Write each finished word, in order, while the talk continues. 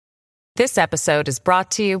This episode is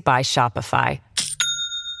brought to you by Shopify.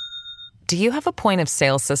 Do you have a point of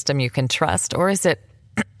sale system you can trust, or is it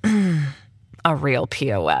a real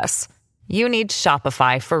POS? You need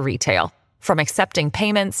Shopify for retail. From accepting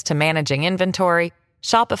payments to managing inventory,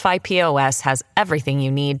 Shopify POS has everything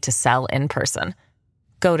you need to sell in person.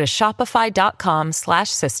 Go to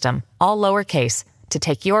shopify.com/system, all lowercase, to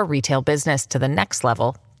take your retail business to the next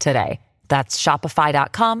level today. That's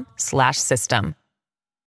shopify.com/system.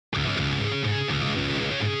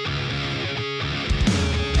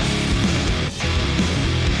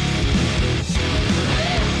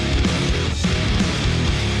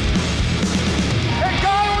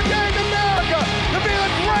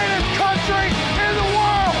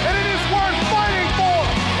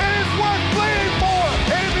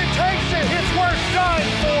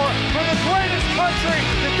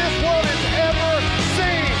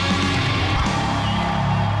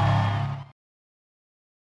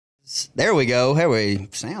 There we go. Hey, we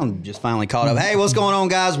sound just finally caught up. Hey, what's going on,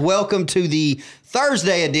 guys? Welcome to the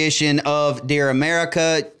Thursday edition of Dear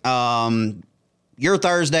America. Your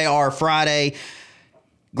Thursday, our Friday.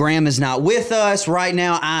 Graham is not with us right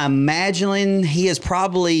now. I'm imagining he is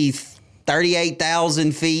probably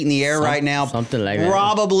 38,000 feet in the air right now. Something like that.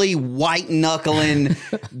 Probably white knuckling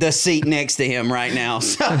the seat next to him right now.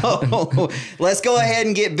 So let's go ahead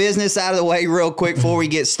and get business out of the way real quick before we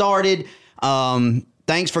get started.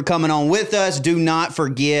 Thanks for coming on with us. Do not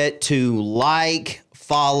forget to like,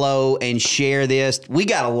 follow, and share this. We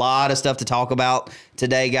got a lot of stuff to talk about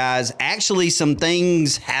today, guys. Actually, some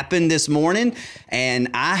things happened this morning, and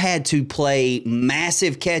I had to play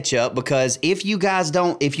massive catch up because if you're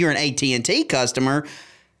an AT&T customer,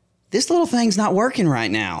 this little thing's not working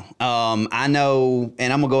right now. I know,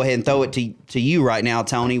 and I'm going to go ahead and throw it to you right now,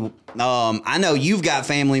 Tony. I know you've got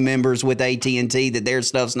family members with AT&T that their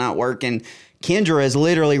stuff's not working. Kendra is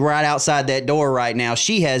literally right outside that door right now.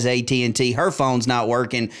 She has AT&T. Her phone's not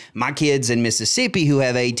working. My kids in Mississippi who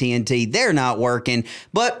have AT&T, they're not working.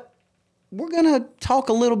 But we're going to talk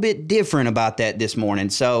a little bit different about that this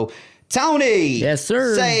morning. So, Tony. Yes,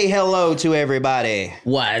 sir. Say hello to everybody.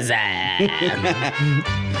 What's up?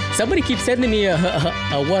 Somebody keeps sending me a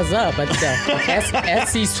what's up.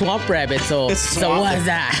 It's SC Swamp Rabbit. So what's up?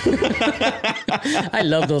 I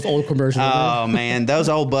love those old commercials. Oh, man. Those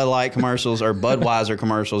old Bud Light commercials or Budweiser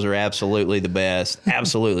commercials are absolutely the best.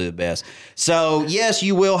 Absolutely the best. So, yes,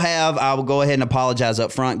 you will have, I will go ahead and apologize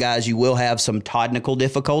up front, guys. You will have some technical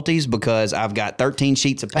difficulties because I've got 13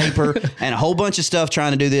 sheets of paper and a whole bunch of stuff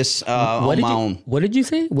trying to do this on my own. What did you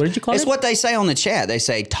say? What did you call it? It's what they say on the chat. They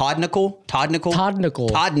say technical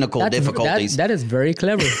difficulties. That is very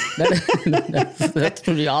clever. That's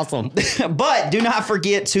pretty awesome. But do not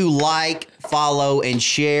forget to like, follow, and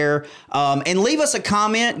share. And leave us a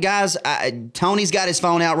comment, guys. Tony's got his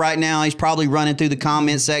phone out right now. He's probably running through the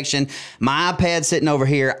comment section. My iPad's sitting over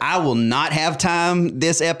here. I will not have time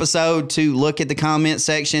this episode to look at the comment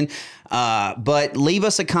section. But leave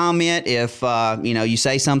us a comment if, you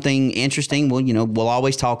say something interesting. Well, we'll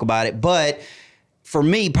always talk about it. But for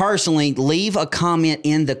me personally, leave a comment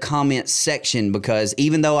in the comment section because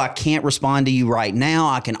even though I can't respond to you right now,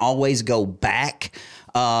 I can always go back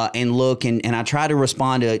and look, and I try to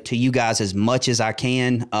respond to you guys as much as I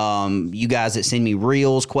can. You guys that send me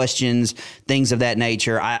reels, questions, things of that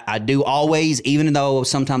nature. I do always, even though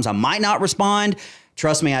sometimes I might not respond,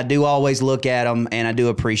 trust me, I do always look at them, and I do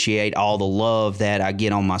appreciate all the love that I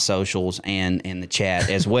get on my socials and in the chat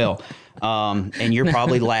as well. And you're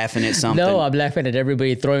probably laughing at something. No, I'm laughing at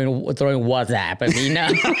everybody throwing WhatsApp. I mean,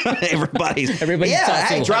 everybody's yeah.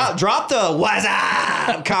 Hey, drop the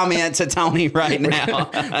WhatsApp comment to Tony right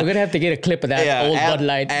now. We're gonna have to get a clip of that old Bud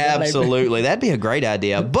Light. Absolutely, that'd be a great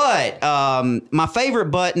idea. But my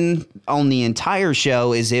favorite button on the entire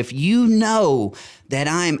show is if you know that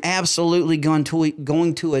I am absolutely going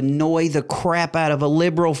to annoy the crap out of a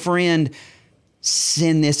liberal friend,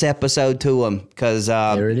 send this episode to them. Because,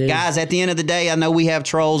 guys, at the end of the day, I know we have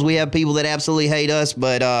trolls. We have people that absolutely hate us.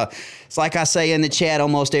 But it's like I say in the chat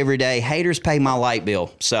almost every day, haters pay my light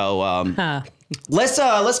bill. So let's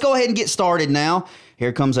go ahead and get started now.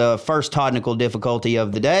 Here comes a first technical difficulty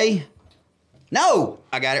of the day. No,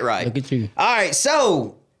 I got it right. Look at you. All right,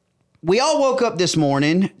 so we all woke up this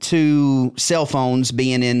morning to cell phones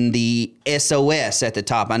being in the SOS at the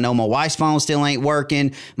top. I know my wife's phone still ain't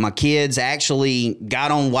working. My kids actually got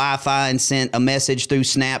on Wi-Fi and sent a message through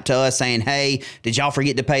Snap to us saying, hey, did y'all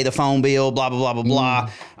forget to pay the phone bill? Blah, blah, blah, blah,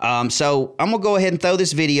 blah. So I'm going to go ahead and throw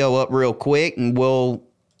this video up real quick, and we'll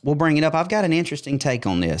bring it up. I've got an interesting take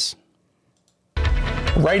on this.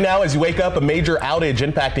 Right now, as you wake up, a major outage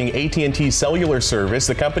impacting AT&T cellular service.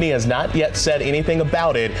 The company has not yet said anything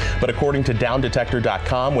about it, but according to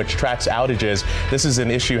downdetector.com, which tracks outages, this is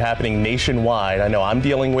an issue happening nationwide. I know I'm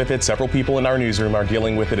dealing with it. Several people in our newsroom are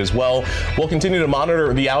dealing with it as well. We'll continue to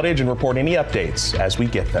monitor the outage and report any updates as we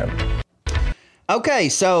get them. Okay,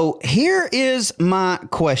 so here is my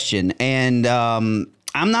question, and I'm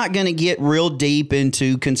not going to get real deep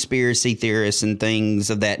into conspiracy theorists and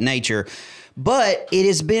things of that nature, but it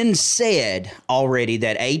has been said already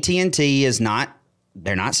that AT&T is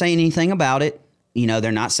they're not saying anything about it. You know,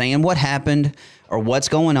 they're not saying what happened or what's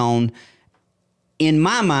going on. In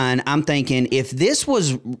my mind, I'm thinking if this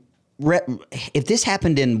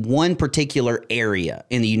happened in one particular area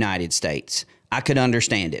in the United States, I could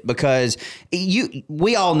understand it, because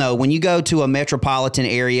we all know when you go to a metropolitan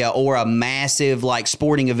area or a massive like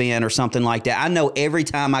sporting event or something like that. I know every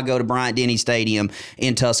time I go to Bryant-Denny Stadium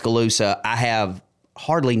in Tuscaloosa, I have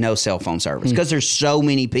hardly no cell phone service because there's so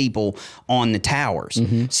many people on the towers.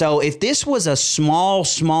 So if this was a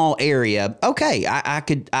small area, okay, I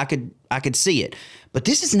could see it, but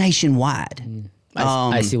this is nationwide.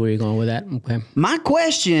 I see where you're going with that. Okay. My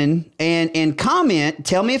question and comment,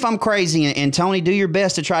 tell me if I'm crazy, and Tony, do your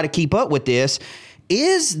best to try to keep up with this.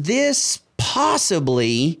 Is this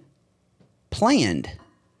possibly planned?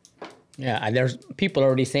 Yeah, there's people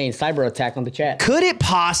already saying cyber attack on the chat. Could it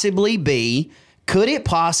possibly be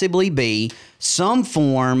some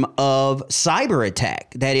form of cyber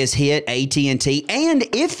attack that has hit AT&T? And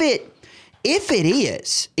if it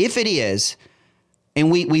is, and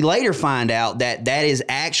we later find out that is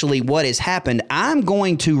actually what has happened, I'm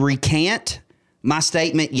going to recant my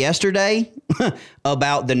statement yesterday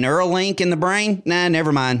about the Neuralink in the brain. Nah,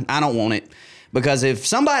 never mind. I don't want it. Because if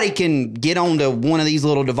somebody can get onto one of these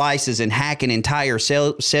little devices and hack an entire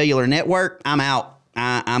cellular network, I'm out.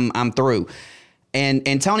 I'm through.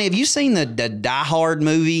 And Tony, have you seen the Die Hard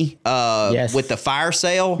movie yes. with the fire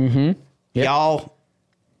sale? Mm-hmm. Yep. Y'all,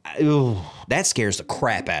 that scares the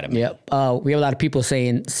crap out of me. Yep. We have a lot of people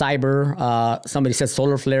saying cyber. Somebody said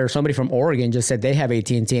solar flare. Somebody from Oregon just said they have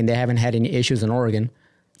AT&T and they haven't had any issues in Oregon.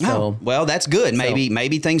 So, oh, well, that's good.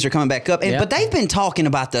 Maybe things are coming back up. But they've been talking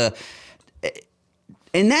about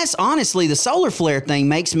and that's honestly, the solar flare thing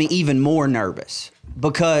makes me even more nervous,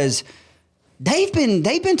 because they've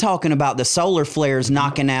been talking about the solar flares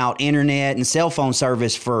knocking out internet and cell phone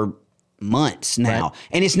service for months now, right.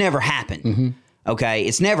 And it's never happened. Mm-hmm. Okay,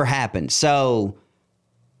 it's never happened. So,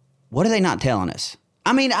 what are they not telling us?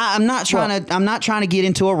 I mean, I'm not trying to get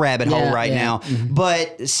into a rabbit hole right now. Mm-hmm.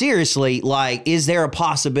 But seriously, like, is there a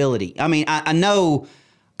possibility? I mean, I know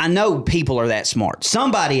people are that smart.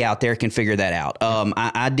 Somebody out there can figure that out. I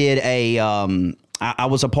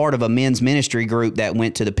was a part of a men's ministry group that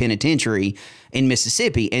went to the penitentiary in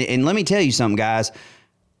Mississippi. And let me tell you something, guys.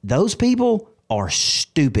 Those people are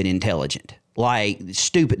stupid intelligent. Like,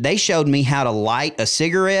 stupid. They showed me how to light a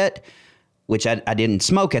cigarette, which I didn't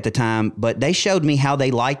smoke at the time, but they showed me how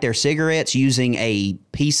they light their cigarettes using a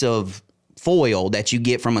piece of foil that you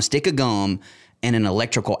get from a stick of gum and an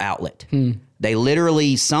electrical outlet. They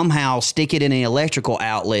literally somehow stick it in an electrical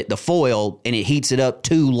outlet, the foil, and it heats it up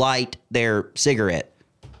to light their cigarette.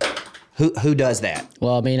 Who does that?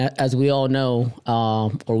 Well, I mean, as we all know,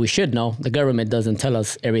 or we should know, the government doesn't tell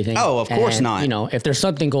us everything. Oh, of course not. You know, if there's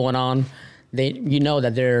something going on, they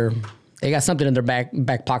that they got something in their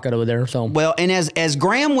back pocket over there. So well, and as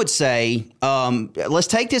Graham would say, let's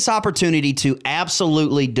take this opportunity to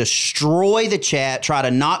absolutely destroy the chat, try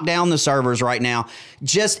to knock down the servers right now.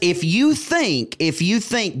 Just if you think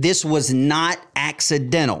this was not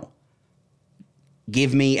accidental,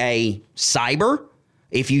 give me a cyber.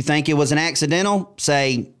 If you think it was an accidental,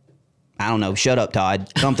 say, I don't know, shut up,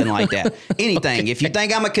 Todd, something like that. Anything. Okay. If you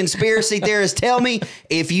think I'm a conspiracy theorist, tell me.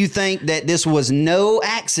 If you think that this was no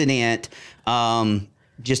accident,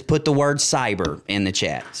 just put the word cyber in the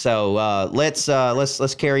chat. So let's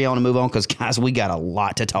carry on and move on, because guys, we got a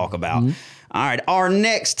lot to talk about. Mm-hmm. All right, our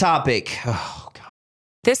next topic. Oh, God.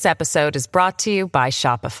 This episode is brought to you by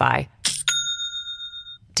Shopify.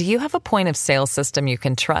 Do you have a point of sale system you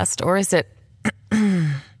can trust, or is it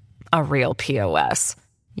a real POS?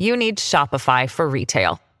 You need Shopify for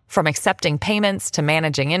retail. From accepting payments to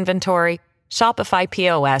managing inventory, Shopify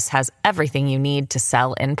POS has everything you need to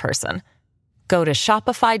sell in person. Go to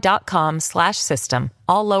shopify.com/system,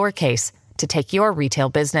 all lowercase, to take your retail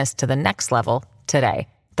business to the next level today.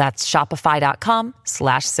 That's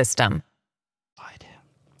shopify.com/system.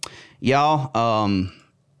 Y'all,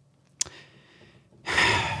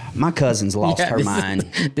 My cousin's lost her mind.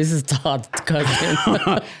 This is Todd's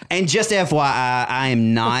cousin. And just FYI, I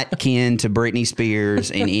am not kin to Britney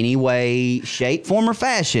Spears in any way, shape, form, or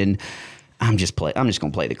fashion. I'm just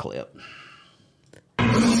gonna play the clip.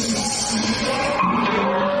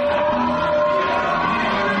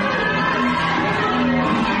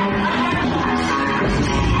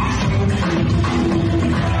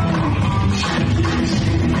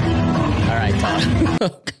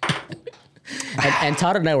 And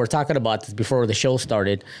Todd and I were talking about this before the show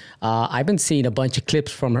started. I've been seeing a bunch of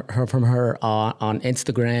clips from her on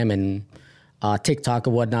Instagram and TikTok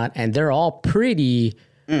and whatnot, and they're all pretty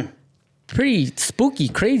spooky,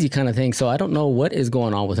 crazy kind of thing. So I don't know what is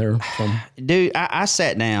going on with her. Dude, I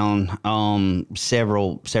sat down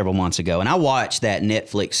several months ago, and I watched that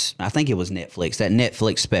Netflix. I think it was Netflix, that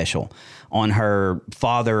Netflix special on her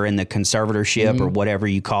father and the conservatorship or whatever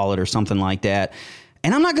you call it, or something like that.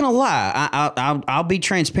 And I'm not going to lie. I'll be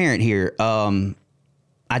transparent here.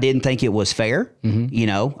 I didn't think it was fair. You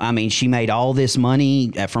know, I mean, she made all this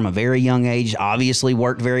money from a very young age, obviously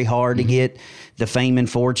worked very hard to get the fame and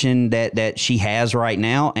fortune that she has right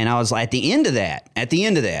now. And I was like, at the end of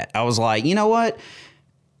that, I was like, you know what?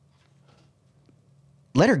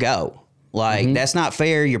 Let her go. Like, that's not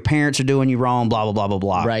fair. Your parents are doing you wrong, blah, blah, blah, blah,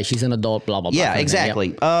 blah. Right. She's an adult, blah, blah, blah. Yeah,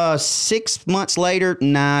 exactly. Yep. 6 months later,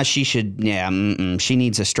 she should, she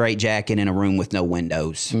needs a straitjacket in a room with no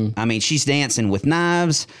windows. I mean, she's dancing with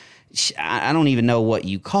knives. I don't even know what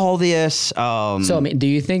you call this. So, I mean, do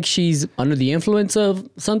you think she's under the influence of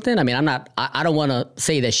something? I mean, I don't want to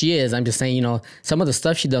say that she is. I'm just saying, you know, some of the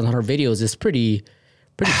stuff she does on her videos is pretty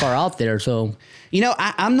far out there. So, you know,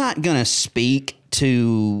 I'm not going to speak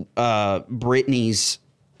to Britney's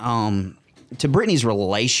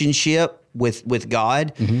relationship with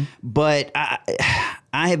God, but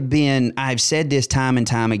I've said this time and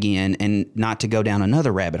time again, and not to go down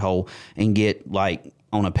another rabbit hole and get like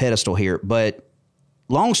on a pedestal here, but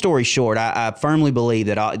long story short, I firmly believe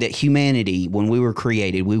that humanity, when we were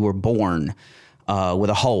created, we were born with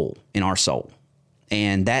a hole in our soul,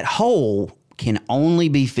 and that hole can only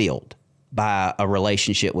be filled by a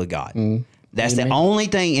relationship with God. That's the only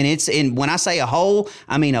thing. And when I say a hole,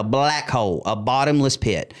 I mean a black hole, a bottomless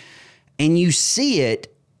pit. And you see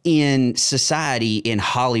it in society, in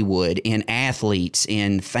Hollywood, in athletes,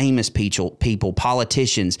 in famous people,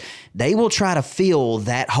 politicians. They will try to fill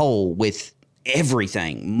that hole with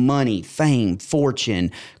everything: money, fame,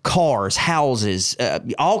 fortune, cars, houses,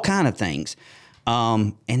 all kind of things.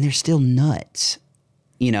 And they're still nuts.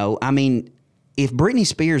 You know, I mean, if Britney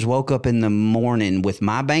Spears woke up in the morning with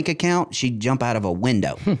my bank account, she'd jump out of a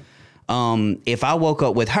window. If I woke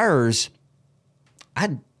up with hers,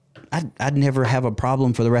 I'd never have a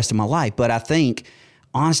problem for the rest of my life. But I think,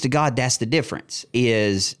 honest to God, that's the difference,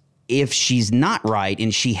 is if she's not right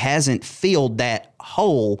and she hasn't filled that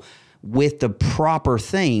hole with the proper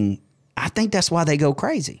thing, I think that's why they go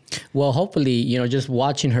crazy. Well, hopefully, you know, just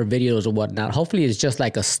watching her videos or whatnot, hopefully it's just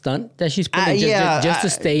like a stunt that she's putting just to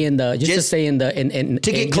stay in the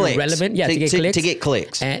to get clicks. Relevant, to get clicks. To get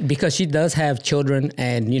clicks. And because she does have children,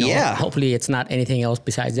 and you know, hopefully it's not anything else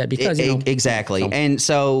besides that. Because you know, exactly. And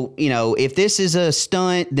so, you know, if this is a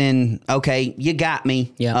stunt, then okay, you got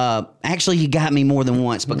me. Yeah. Actually, you got me more than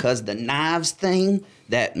once, because the knives thing.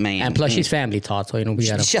 That man. And plus, she's family taught, so you know we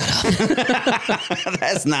gotta shut up.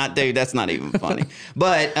 That's not even funny.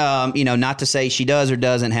 But you know, not to say she does or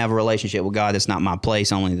doesn't have a relationship with God. That's not my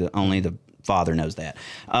place. Only the Father knows that.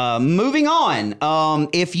 Moving on.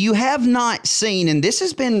 If you have not seen, and this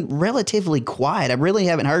has been relatively quiet, I really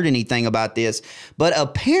haven't heard anything about this, but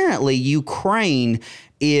apparently Ukraine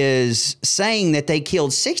is saying that they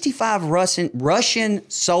killed 65 Russian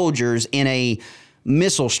soldiers in a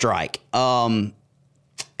missile strike.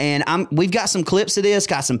 And we've got some clips of this,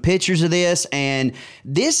 got some pictures of this, and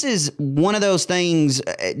this is one of those things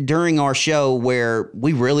during our show where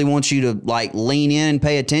we really want you to like lean in and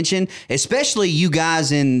pay attention, especially you guys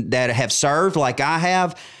that have served like I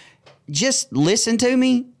have. Just listen to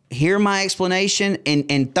me, hear my explanation,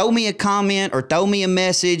 and throw me a comment or throw me a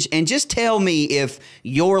message, and just tell me if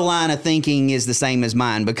your line of thinking is the same as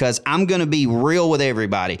mine, because I'm going to be real with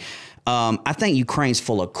everybody. I think Ukraine's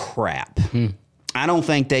full of crap. I don't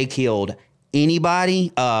think they killed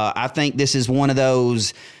anybody. I think this is one of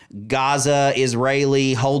those Gaza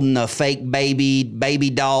Israeli holding a fake baby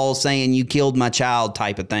doll saying you killed my child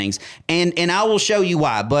type of things. And I will show you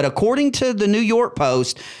why. But according to the New York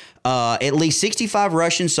Post, at least 65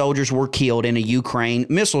 Russian soldiers were killed in a Ukraine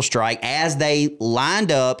missile strike as they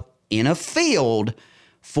lined up in a field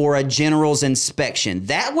for a general's inspection.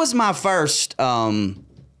 That was my first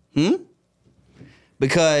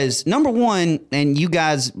Because number one, and you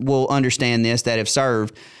guys will understand this that have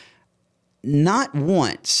served, not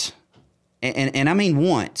once, and I mean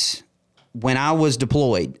once, when I was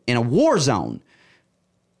deployed in a war zone,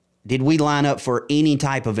 did we line up for any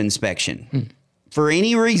type of inspection for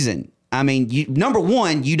any reason. I mean, number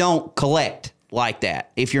one, you don't collect like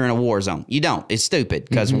that if you're in a war zone. You don't. It's stupid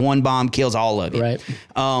because one bomb kills all of you. Right.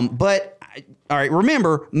 But all right,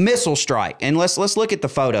 remember missile strike, and let's look at the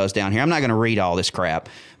photos down here. I'm not going to read all this crap,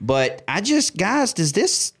 but guys, does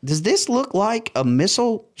this look like a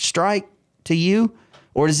missile strike to you,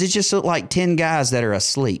 or does it just look like 10 guys that are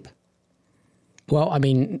asleep? Well, I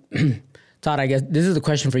mean, Todd, I guess this is a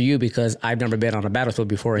question for you because I've never been on a battlefield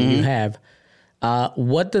before, and you have.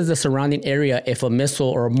 What does the surrounding area, if a missile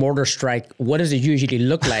or a mortar strike, what does it usually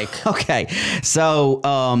look like? Okay,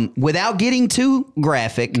 so without getting too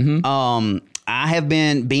graphic, I have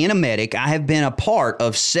been, being a medic, I have been a part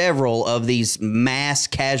of several of these mass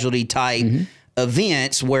casualty type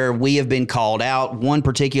events where we have been called out. One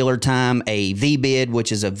particular time, a VBID,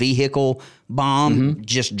 which is a vehicle bomb,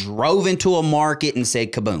 just drove into a market and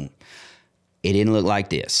said kaboom. It didn't look like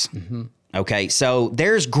this. Okay, so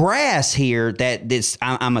there's grass here that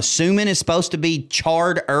I'm assuming is supposed to be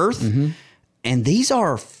charred earth, and these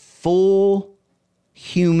are full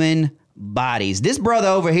human bodies. This brother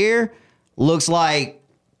over here looks like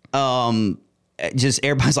just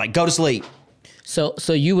everybody's like, go to sleep. So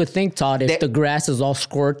you would think, Todd, if the grass is all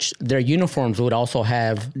scorched, their uniforms would also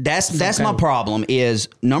have. That's my problem. Is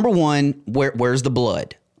number one, where's the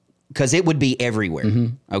blood? Because it would be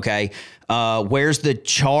everywhere. Okay, where's the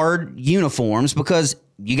charred uniforms? Because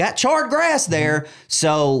you got charred grass there.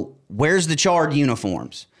 So where's the charred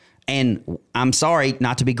uniforms? And I'm sorry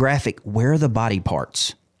not to be graphic. Where are the body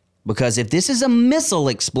parts? Because if this is a missile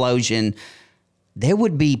explosion, there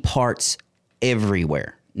would be parts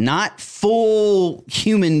everywhere. Not full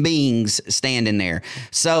human beings standing there.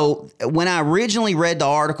 So when I originally read the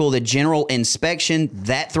article, the general inspection,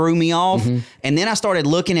 that threw me off. And then I started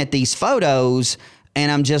looking at these photos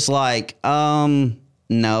and I'm just like, no.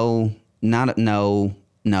 And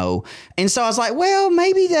so I was like, well,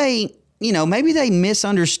 maybe they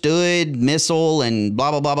misunderstood missile and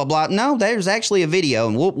blah, blah, blah, blah, blah. No, there's actually a video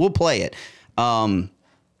and we'll play it.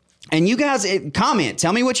 And you guys comment,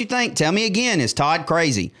 tell me what you think. Tell me again, is Todd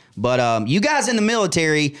crazy? But you guys in the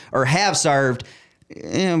military or have served,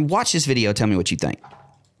 watch this video. Tell me what you think.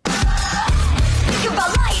 You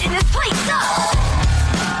got light in this place up.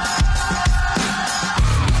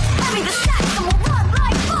 Having the stacks and we'll run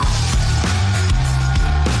like fuck.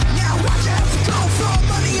 Now watch out to go from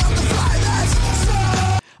money on the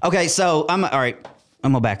fly. Okay, so all right.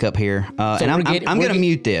 I'm gonna back up here, and I'm gonna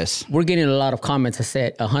mute this. We're getting a lot of comments that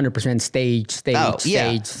said 100%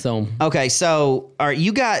 stage. So okay, so all right,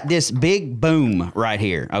 you got this big boom right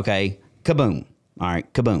here. Okay, kaboom. All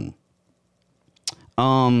right, kaboom.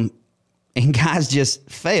 And guys just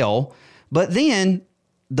fell, but then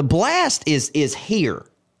the blast is here.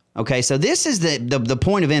 Okay, so this is the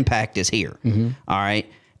point of impact is here. All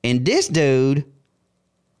right, and this dude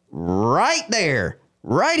right there,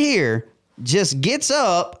 right here, just gets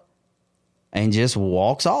up and just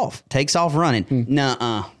walks off, takes off running.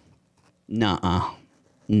 Nuh-uh.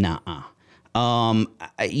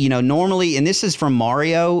 Normally, and this is from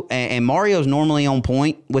Mario, and Mario's normally on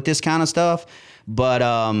point with this kind of stuff. But,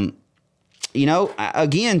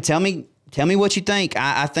 again, tell me what you think.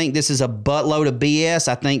 I think this is a buttload of BS.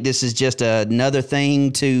 I think this is just another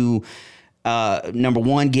thing to, number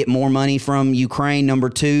one, get more money from Ukraine. Number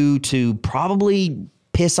two, to probably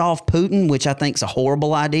piss off Putin, which I think is a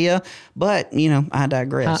horrible idea. But, I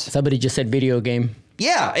digress. Somebody just said video game.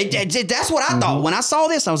 Yeah, that's what I thought. When I saw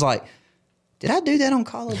this, I was like, did I do that on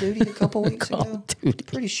Call of Duty a couple weeks ago?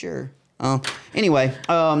 Pretty sure. Anyway,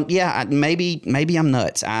 maybe I'm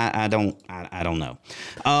nuts. I don't know.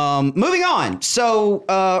 Moving on. So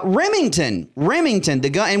Remington, the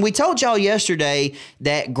gun, and we told y'all yesterday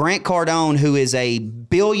that Grant Cardone, who is a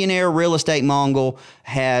billionaire real estate mogul,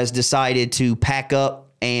 has decided to pack up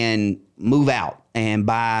and move out and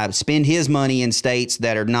spend his money in states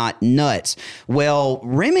that are not nuts. Well,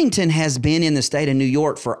 Remington has been in the state of New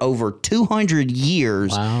York for over 200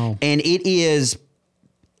 years. Wow. And it is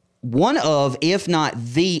one of, if not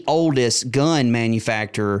the oldest gun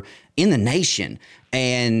manufacturer in the nation.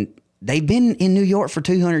 And they've been in New York for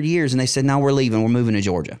 200 years, and they said, no, we're leaving. We're moving to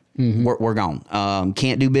Georgia. We're gone.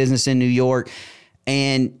 Can't do business in New York.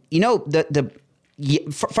 And,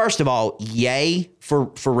 first of all, yay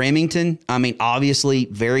for Remington. I mean, obviously,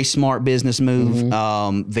 very smart business move.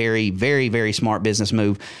 Very, very, very smart business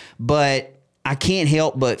move. But I can't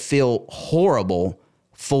help but feel horrible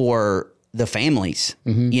for the families.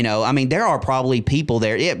 You know, I mean, there are probably people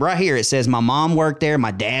there. Right here, it says my mom worked there,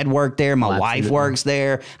 my dad worked there, my wife works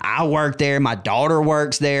there, I work there, my daughter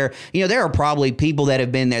works there. You know, there are probably people that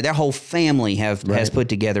have been there. Their whole family has put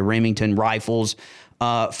together Remington rifles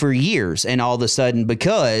for years, and all of a sudden,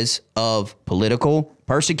 because of political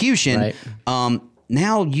persecution,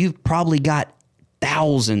 now you've probably got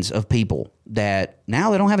thousands of people that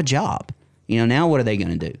now they don't have a job. You know, now what are they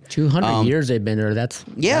going to do? 200 years they've been there. That's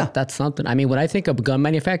something. I mean, when I think of gun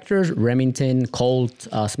manufacturers, Remington, Colt,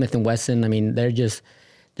 Smith & Wesson, I mean, they're just,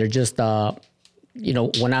 you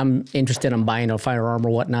know, when I'm interested in buying a firearm or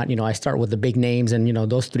whatnot, you know, I start with the big names, and, you know,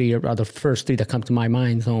 those three are the first three that come to my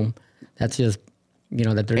mind. So that's just, you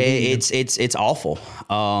know, that they're... It's awful.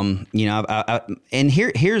 You know, and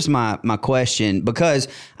here's my question, because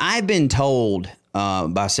I've been told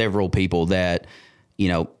by several people that, you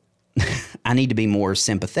know, I need to be more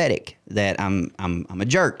sympathetic, that I'm a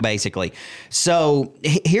jerk, basically. So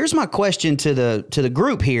here's my question to the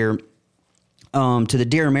group here, to the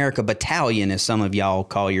Dear America Battalion, as some of y'all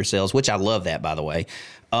call yourselves, which I love that, by the way.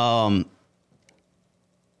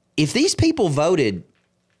 If these people voted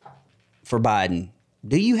for Biden,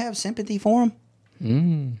 do you have sympathy for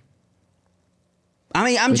them? I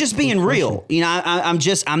mean, I'm just being real. You know,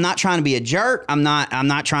 I'm not trying to be a jerk. I'm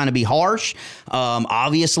not trying to be harsh.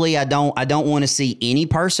 Obviously, I don't want to see any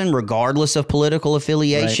person, regardless of political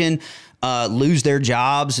affiliation, lose their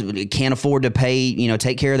jobs, can't afford to pay, you know,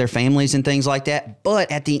 take care of their families and things like that. But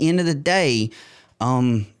at the end of the day,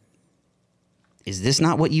 is this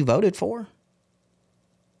not what you voted for?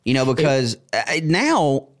 You know, because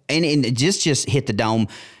now, and just hit the dome.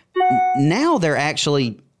 Now they're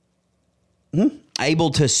actually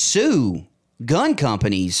able to sue gun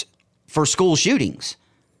companies for school shootings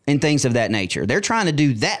and things of that nature. They're trying to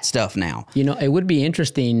do that stuff now. You know, it would be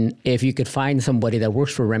interesting if you could find somebody that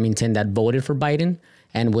works for Remington that voted for Biden,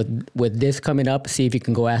 and with this coming up, see if you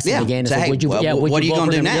can go ask them again. So, hey, what are you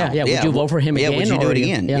going to do now? Would you vote for him again? Would you do it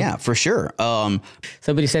again? Yeah, for sure.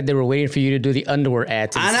 Somebody said they were waiting for you to do the underwear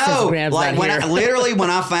ads. I know. Like when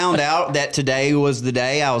I found out that today was the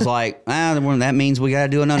day, I was like, that means we got to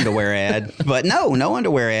do an underwear ad. But no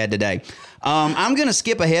underwear ad today. I'm going to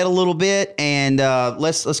skip ahead a little bit, and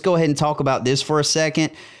let's go ahead and talk about this for a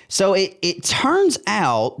second. So it turns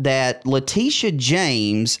out that Letitia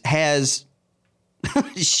James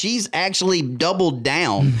she's actually doubled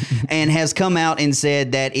down and has come out and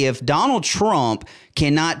said that if Donald Trump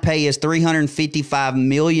cannot pay his $355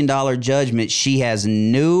 million judgment, she has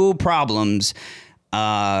no problems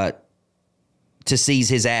to seize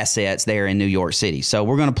his assets there in New York City. So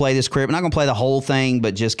we're going to play this clip. I'm not going to play the whole thing,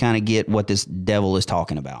 but just kind of get what this devil is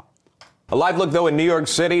talking about. A live look, though, in New York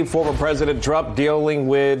City, former President Trump dealing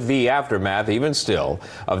with the aftermath, even still,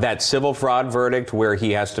 of that civil fraud verdict where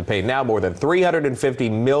he has to pay now more than $350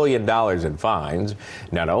 million in fines.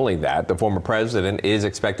 Not only that, the former president is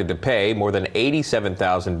expected to pay more than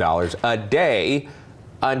 $87,000 a day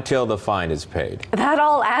until the fine is paid. That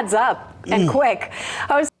all adds up and quick.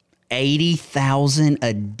 $80,000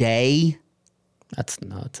 a day? That's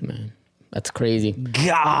nuts, man. That's crazy.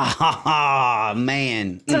 God,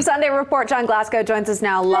 man. So Sunday Report, John Glasgow joins us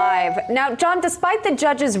now live. Now, John, despite the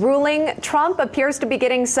judge's ruling, Trump appears to be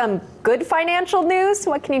getting some good financial news.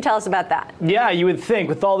 What can you tell us about that? Yeah, you would think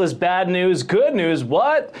with all this bad news, good news,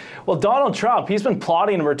 what? Well, Donald Trump, he's been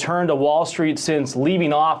plotting a return to Wall Street since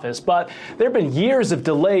leaving office, but there have been years of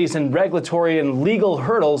delays in regulatory and legal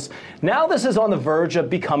hurdles. Now this is on the verge of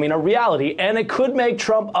becoming a reality, and it could make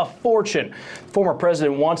Trump a fortune. Former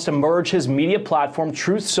president wants to merge his media platform,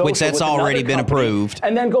 Truth Social, which that's already been approved,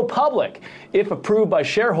 and then go public. If approved by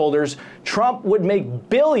shareholders, Trump would make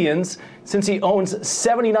billions since he owns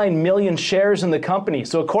 79 million shares in the company.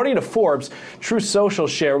 So according to Forbes, Truth Social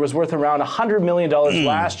share was worth around $100 million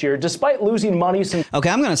last year, despite losing money since... Okay,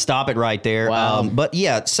 I'm going to stop it right there. Wow. But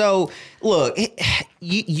yeah, so look,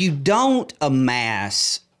 you don't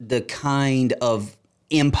amass the kind of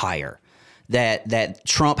empire that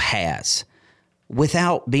Trump has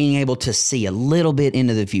without being able to see a little bit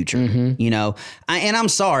into the future, you know? And I'm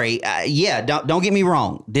sorry, don't get me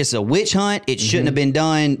wrong. This is a witch hunt. It shouldn't have been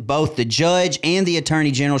done. Both the judge and the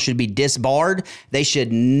attorney general should be disbarred. They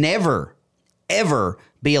should never, ever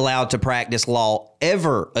be allowed to practice law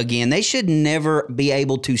ever again. They should never be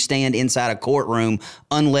able to stand inside a courtroom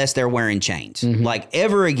unless they're wearing chains, like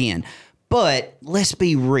ever again. But let's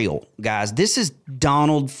be real, guys. This is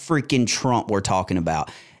Donald freaking Trump we're talking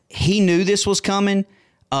about. He knew this was coming,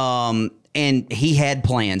 and he had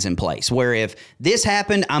plans in place where if this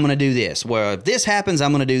happened, I'm going to do this. Where if this happens,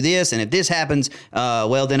 I'm going to do this. And if this happens,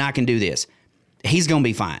 well, then I can do this. he's going to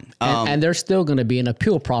be fine. And there's still going to be an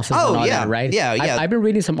appeal process. Oh, and all yeah. that, right? Yeah. I've been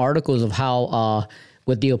reading some articles of how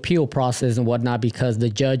with the appeal process and whatnot, because the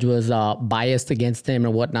judge was biased against him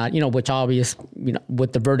and whatnot, which obvious,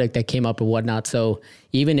 with the verdict that came up and whatnot. So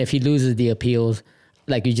even if he loses the appeals,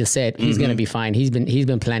 like you just said, he's going to be fine. He's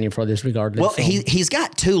been planning for this regardless. Well, so. he's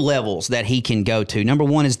got 2 levels that he can go to. Number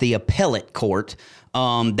 1 is the appellate court.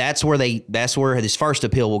 That's where his first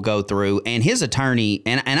appeal will go through. And his attorney,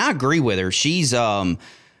 and I agree with her. She's on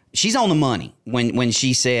the money when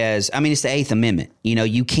she says, I mean, it's the 8th Amendment.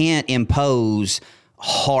 You can't impose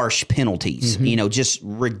harsh penalties. Just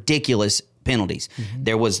ridiculous penalties.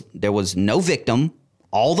 There was no victim.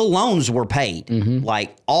 All the loans were paid,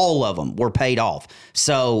 like all of them were paid off.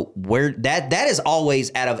 So that is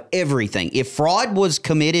always out of everything. If fraud was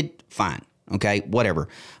committed, fine, okay, whatever.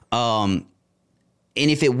 And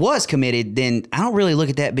if it was committed, then I don't really look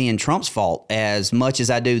at that being Trump's fault as much as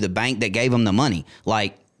I do the bank that gave him the money.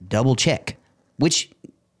 Like, double check, which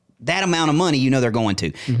that amount of money, they're going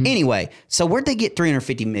to. Anyway, so where'd they get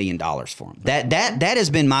 $350 million for him? That has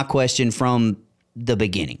been my question from the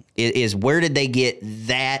beginning, is where did they get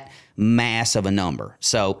that mass of a number?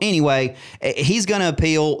 So anyway, he's going to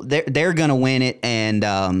appeal. They're going to win it. And,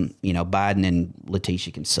 Biden and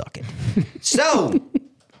Letitia can suck it. So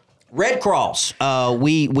Red Cross,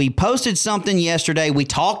 we posted something yesterday. We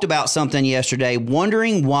talked about something yesterday,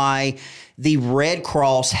 wondering why the Red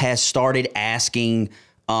Cross has started asking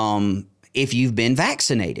if you've been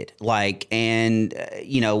vaccinated.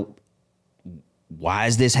 Why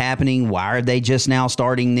is this happening? Why are they just now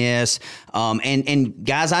starting this? And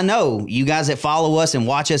guys, I know you guys that follow us and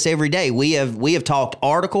watch us every day, we have talked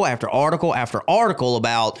article after article after article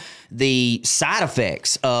about the side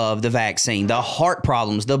effects of the vaccine, the heart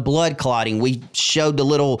problems, the blood clotting. We showed the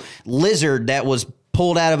little lizard that was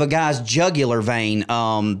pulled out of a guy's jugular vein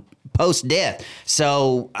post-death.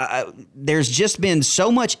 So there's just been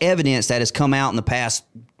so much evidence that has come out in the past,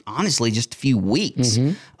 honestly, just a few weeks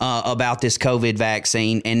about this COVID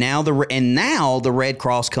vaccine. And now the Red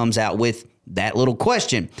Cross comes out with that little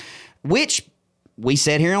question, which we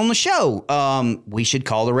said here on the show, we should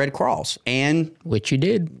call the Red Cross. And which you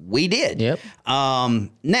did. We did. Yep.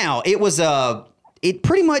 Now, it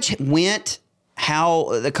pretty much went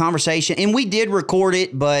how the conversation, and we did record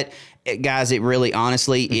it, but guys, it really,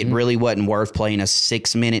 honestly, it really wasn't worth playing a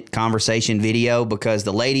 6-minute conversation video because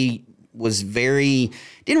the lady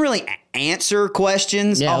didn't really answer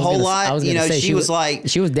questions a whole lot. She was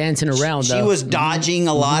dancing around. She was dodging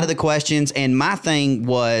a lot of the questions. And my thing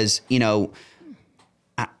was,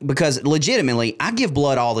 because legitimately, I give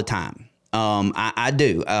blood all the time. I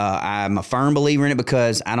do. I'm a firm believer in it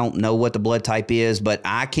because I don't know what the blood type is, but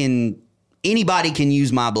anybody can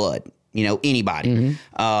use my blood, anybody.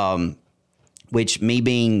 Which, me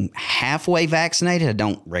being halfway vaccinated, I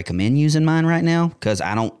don't recommend using mine right now because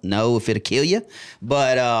I don't know if it'll kill you.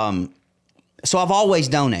 But so I've always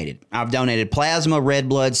donated. I've donated plasma, red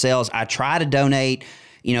blood cells. I try to donate,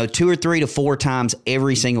 2 or 3 to 4 times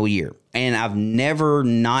every single year. And I've never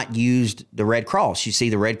not used the Red Cross. You see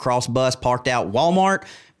the Red Cross bus parked out Walmart,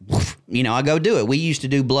 I go do it. We used to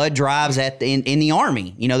do blood drives in the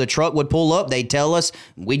Army. The truck would pull up, they'd tell us,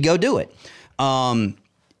 we'd go do it.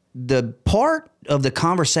 The part of the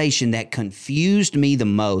conversation that confused me the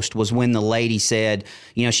most was when the lady said,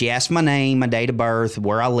 she asked my name, my date of birth,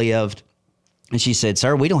 where I lived. And she said,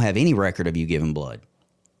 "Sir, we don't have any record of you giving blood."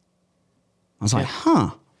 I was like,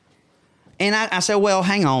 huh. And I said, well,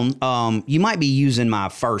 hang on. You might be using my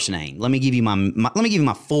first name. Let me give you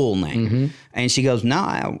my full name. And she goes, no,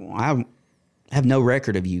 I have no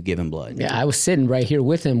record of you giving blood. Yeah, I was sitting right here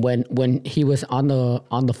with him when he was on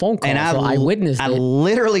the phone call. And I witnessed it. I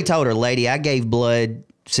literally told her, lady, I gave blood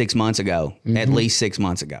 6 months ago, at least 6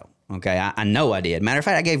 months ago. Okay, I know I did. Matter of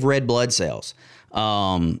fact, I gave red blood cells.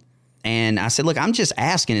 And I said, look, I'm just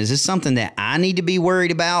asking, is this something that I need to be worried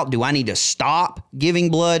about? Do I need to stop giving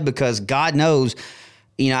blood? Because God knows,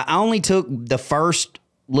 I only took the first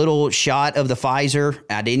little shot of the Pfizer.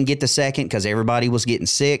 I didn't get the second because everybody was getting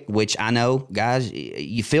sick, which I know, guys,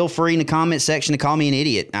 you feel free in the comment section to call me an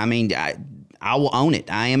idiot. I mean, I will own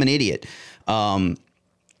it. I am an idiot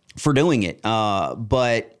for doing it.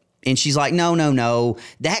 And she's like, no.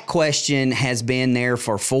 That question has been there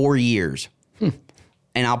for 4 years.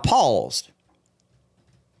 And I paused.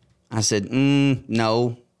 I said,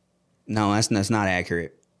 no, that's not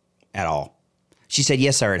accurate at all. She said,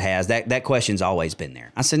 yes, sir, it has. That question's always been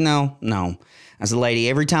there. I said, no. I said, lady,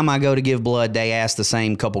 every time I go to give blood, they ask the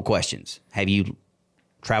same couple questions. Have you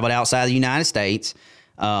traveled outside the United States?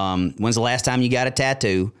 When's the last time you got a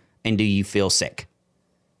tattoo? And do you feel sick?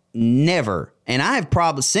 never, and I have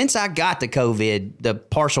probably, since I got the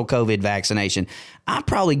partial COVID vaccination, I've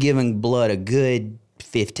probably given blood a good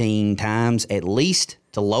 15 times at least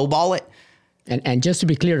to lowball it. And just to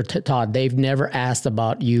be clear, Todd, they've never asked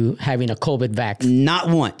about you having a COVID vaccine. Not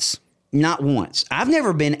once. Not once. I've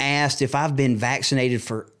never been asked if I've been vaccinated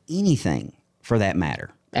for anything, for that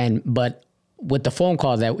matter. But with the phone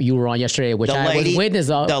call that you were on yesterday, which I was witness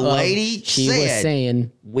of, the lady she said, was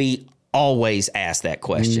saying, we always ask that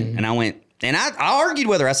question. And I went, and I argued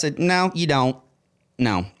with her. I said, no, you don't.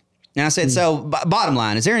 No. And I said, so bottom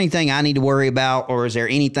line, is there anything I need to worry about, or is there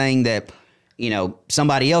anything that,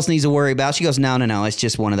 somebody else needs to worry about? She goes, no. It's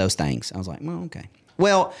just one of those things. I was like, well, okay.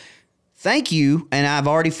 Well, thank you. And I've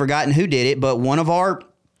already forgotten who did it, but one of our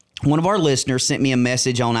listeners sent me a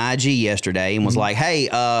message on IG yesterday and was like, hey,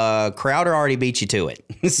 Crowder already beat you to it.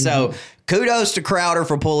 So kudos to Crowder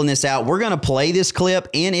for pulling this out. We're going to play this clip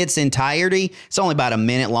in its entirety. It's only about a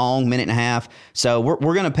minute long, minute and a half. So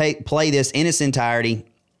we're going to play this in its entirety.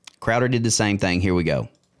 Crowder did the same thing. Here we go.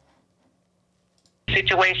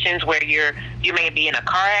 Situations where you may be in a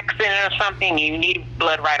car accident or something, you need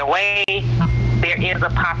blood right away, there is a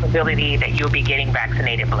possibility that you'll be getting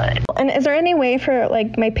vaccinated blood. And is there any way for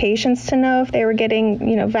my patients to know if they were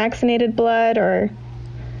getting, vaccinated blood, or?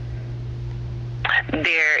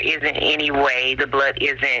 There isn't any way. The blood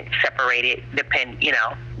isn't separated depending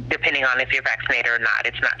on if you're vaccinated or not.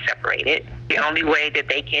 It's not separated. The only way that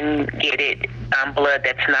they can get it, blood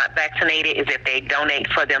that's not vaccinated, is if they donate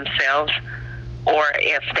for themselves, or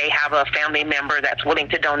if they have a family member that's willing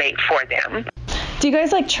to donate for them. Do you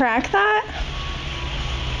guys track that?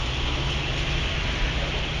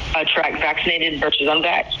 Track vaccinated versus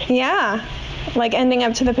unvaxxed? Yeah. Ending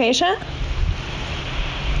up to the patient?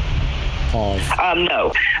 Pause.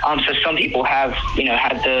 No. So some people have,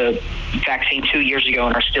 had the vaccine 2 years ago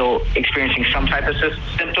and are still experiencing some type of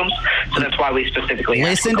symptoms. So that's why we specifically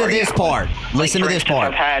listen to this part. Listen to this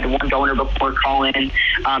part. I've had one donor before call in,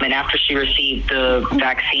 and after she received the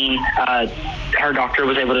vaccine, her doctor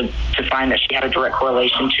was able to find that she had a direct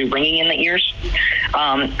correlation to ringing in the ears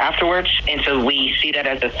afterwards. And so we see that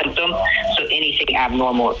as a symptom. So anything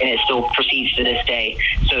abnormal, and it still proceeds to this day.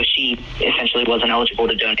 So she essentially wasn't eligible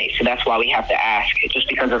to donate. So that's why we have to ask. Just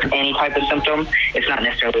because of any type of symptom, it's not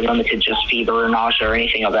necessarily limited just fever or nausea or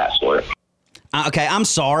anything of that sort. Okay, I'm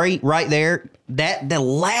sorry. Right there, that the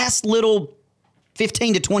last little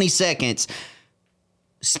 15 to 20 seconds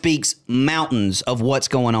speaks mountains of what's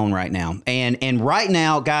going on right now. And right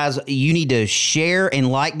now, guys, you need to share and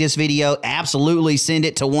like this video. Absolutely send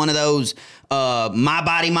it to one of those My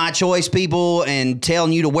Body, My Choice people and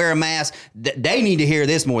telling you to wear a mask. They need to hear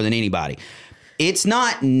this more than anybody. It's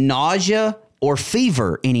not nausea or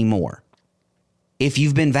fever anymore if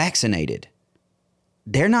you've been vaccinated.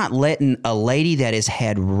 They're not letting a lady that has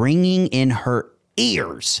had ringing in her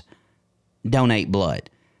ears donate blood.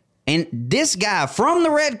 And this guy from the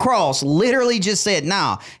Red Cross literally just said,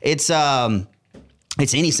 nah, it's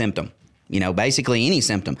any symptom, basically any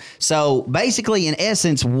symptom. So basically, in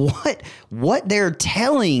essence, what they're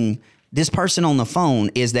telling this person on the phone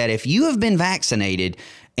is that if you have been vaccinated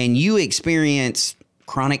and you experience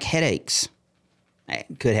chronic headaches,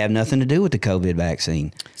 it could have nothing to do with the COVID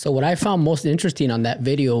vaccine. So what I found most interesting on that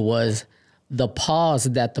video was the pause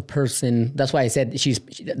that the person, that's why I said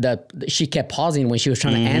she kept pausing when she was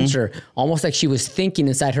trying to answer, almost like she was thinking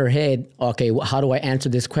inside her head, okay, how do I answer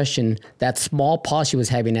this question? That small pause she was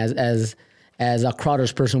having as a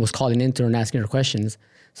Crowder's person was calling into her and asking her questions.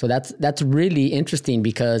 So that's really interesting,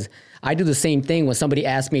 because I do the same thing when somebody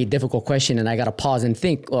asks me a difficult question and I got to pause and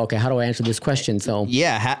think, okay, how do I answer this question? So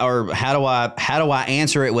yeah, how do I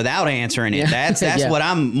answer it without answering it? That's yeah. What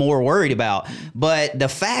I'm more worried about. But the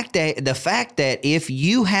fact that if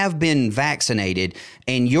you have been vaccinated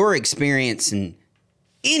and you're experiencing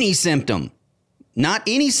any symptom, not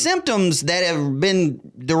any symptoms that have been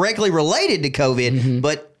directly related to COVID,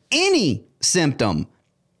 but any symptom,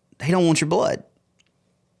 they don't want your blood.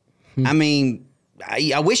 I mean,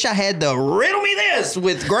 I wish I had the riddle me this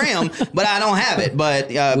with Graham, but I don't have it. But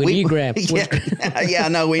we need Graham. Yeah,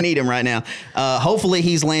 no, we need him right now. Hopefully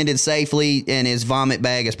he's landed safely, and his vomit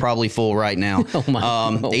bag is probably full right now.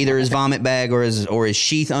 Either his vomit bag or his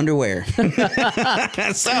sheath underwear. So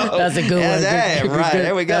that's a good one. Right,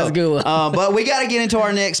 there we go. That's a good one. But we got to get into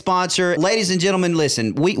our next sponsor. Ladies and gentlemen,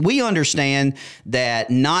 listen, we understand that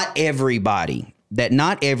not everybody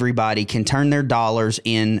can turn their dollars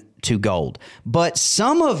into gold. But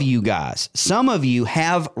some of you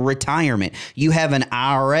have retirement. You have an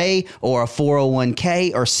IRA or a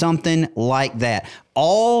 401k or something like that.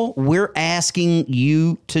 All we're asking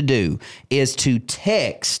you to do is to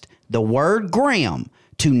text the word Graham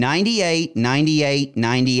to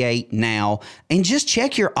 $98.98 now, and just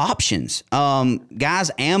check your options.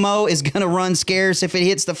 Guys, ammo is going to run scarce if it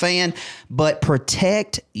hits the fan, but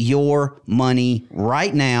protect your money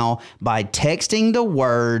right now by texting the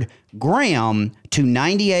word Graham to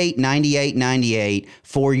 $98.98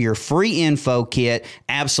 for your free info kit.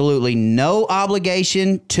 Absolutely no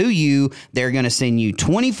obligation to you. They're going to send you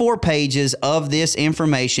 24 pages of this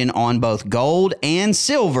information on both gold and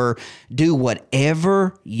silver. Do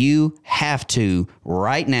whatever you have to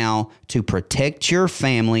right now to protect your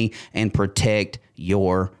family and protect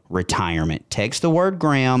your retirement. Text the word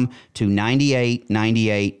Graham to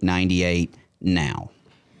 $98.98 now.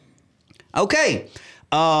 Okay.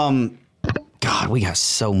 God, we got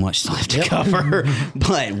so much left to cover,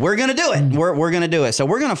 but we're going to do it. We're going to do it. So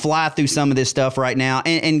we're going to fly through some of this stuff right now.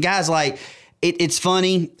 And guys, like, it's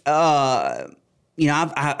funny. I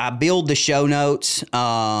build the show notes,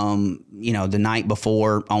 the night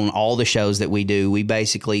before on all the shows that we do. We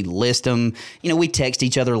basically list them. We text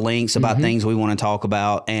each other links about things we want to talk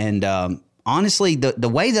about. And honestly, the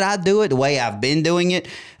way that I do it, the way I've been doing it,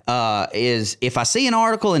 is if I see an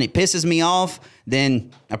article and it pisses me off, then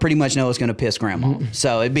I pretty much know it's going to piss Grandma off.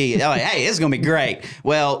 So it'd be like, hey, it's going to be great.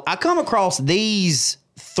 Well, I come across these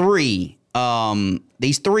three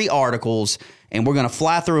articles, and we're going to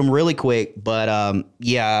fly through them really quick. But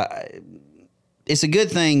it's a good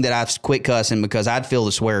thing that I've quit cussing, because I'd fill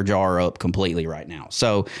the swear jar up completely right now.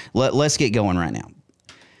 So let's get going right now.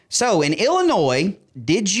 So in Illinois,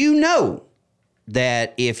 did you know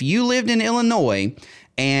that if you lived in Illinois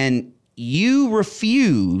and you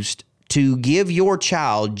refused to give your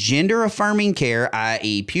child gender-affirming care,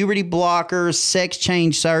 i.e. puberty blockers, sex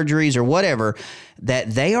change surgeries, or whatever,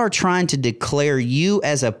 that they are trying to declare you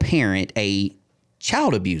as a parent a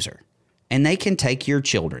child abuser, and they can take your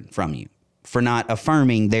children from you for not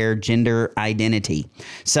affirming their gender identity.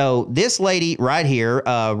 So this lady right here,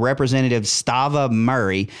 Representative Stava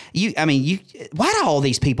Murray, why do all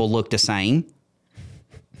these people look the same?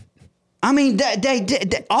 I mean,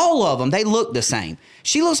 they all of them, they look the same.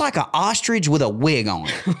 She looks like an ostrich with a wig on.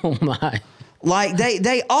 Oh, my. Like,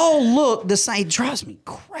 they all look the same. It drives me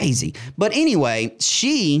crazy. But anyway,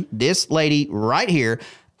 this lady right here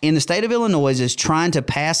in the state of Illinois is trying to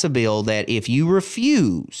pass a bill that if you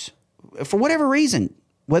refuse, for whatever reason,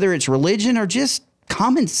 whether it's religion or just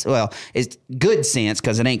common, well, it's good sense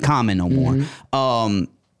because it ain't common no more.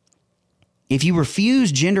 If you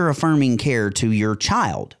refuse gender-affirming care to your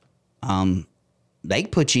child, they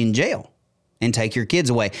put you in jail and take your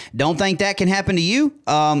kids away. Don't think that can happen to you?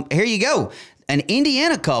 Here you go. An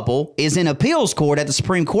Indiana couple is in appeals court at the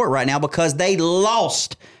Supreme Court right now because they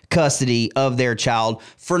lost custody of their child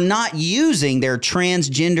for not using their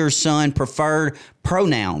transgender son preferred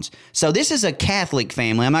pronouns. So this is a Catholic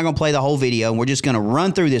family. I'm not going to play the whole video, and we're just going to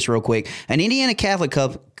run through this real quick. An Indiana Catholic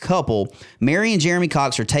couple, Mary and Jeremy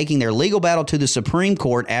Cox, are taking their legal battle to the Supreme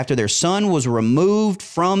Court after their son was removed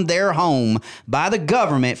from their home by the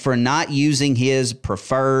government for not using his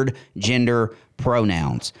preferred gender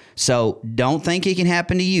pronouns. So don't think it can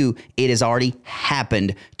happen to you. It has already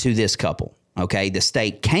happened to this couple. Okay, the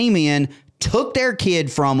state came in, took their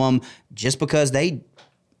kid from them just because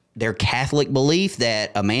their Catholic belief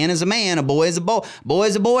that a man is a man, a boy is a boy, boy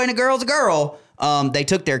is a boy, and a girl's a girl. They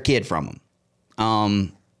took their kid from them.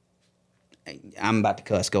 I'm about to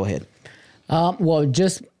cuss. Go ahead. Well,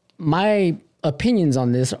 just my opinions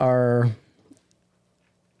on this are,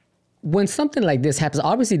 when something like this happens,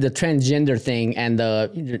 obviously the transgender thing and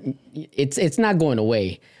it's not going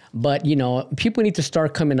away. But, people need to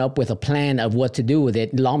start coming up with a plan of what to do with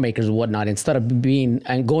it, lawmakers and whatnot, instead of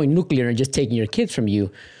going nuclear and just taking your kids from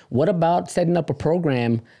you. What about setting up a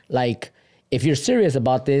program like, if you're serious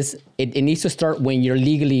about this, it needs to start when you're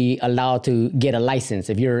legally allowed to get a license.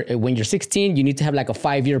 When you're 16, you need to have like a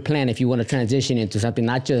 5-year plan if you want to transition into something,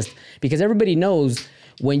 not just because everybody knows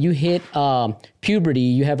when you hit puberty,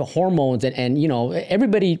 you have hormones and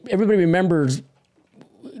everybody remembers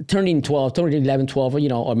turning 12, turning 11, 12,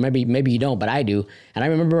 or maybe you don't, but I do. And I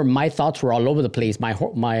remember my thoughts were all over the place. My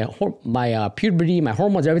puberty, my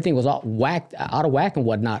hormones, everything was all out of whack and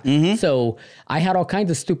whatnot. So I had all kinds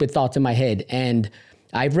of stupid thoughts in my head. And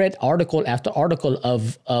I've read article after article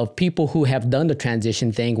of people who have done the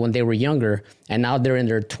transition thing when they were younger, and now they're in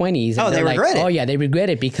their 20s. Oh, they regret it. Oh, yeah, they regret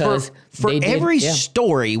it because for every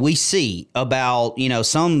story we see about,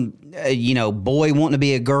 some boy wanting to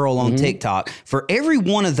be a girl on TikTok, for every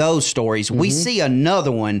one of those stories, we see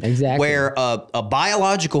another one where a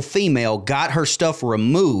biological female got her stuff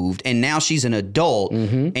removed, and now she's an adult,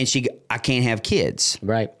 and I can't have kids.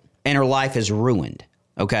 Right. And her life is ruined.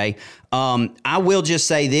 Okay. I will just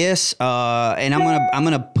say this, and I'm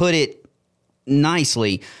gonna put it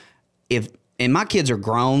nicely. And my kids are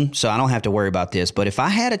grown, so I don't have to worry about this. But if I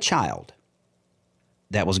had a child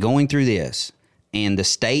that was going through this, and the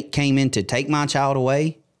state came in to take my child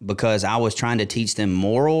away because I was trying to teach them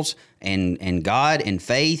morals and God and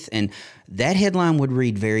faith, and that headline would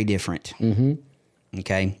read very different. Mm-hmm.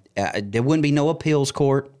 Okay. There wouldn't be no appeals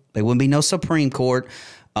court. There wouldn't be no Supreme Court.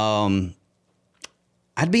 I'd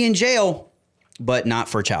be in jail, but not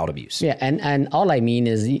for child abuse. Yeah, and all I mean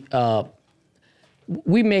is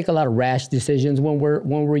we make a lot of rash decisions when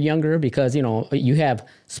we're younger because, you know, you have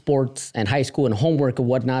sports and high school and homework and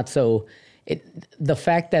whatnot. So the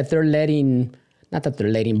fact that they're letting, not that they're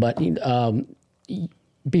letting, but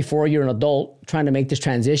before you're an adult trying to make this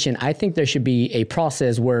transition, I think there should be a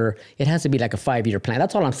process where it has to be like a 5-year plan.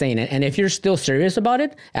 That's all I'm saying. And if you're still serious about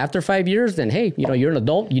it after 5 years, then hey, you know, you're an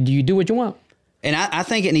adult. You do what you want. And I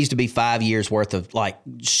think it needs to be 5 years worth of like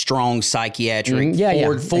strong psychiatric,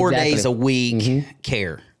 four days a week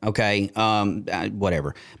care. Okay.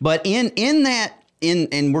 Whatever. But in that,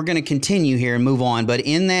 and we're going to continue here and move on, but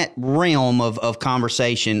in that realm of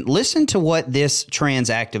conversation, listen to what this trans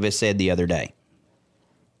activist said the other day.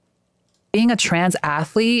 Being a trans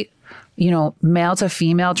athlete, you know, male to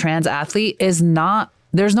female trans athlete is not,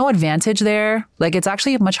 there's no advantage there. Like it's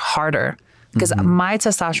actually much harder. Because my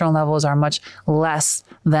testosterone levels are much less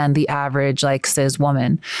than the average like cis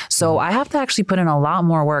woman. So I have to actually put in a lot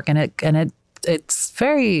more work and it's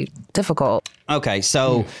very difficult. Okay,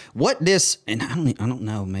 so what this, and I don't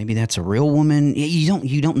know, maybe that's a real woman.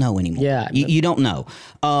 You don't know anymore. Yeah. You don't know.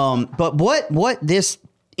 But what this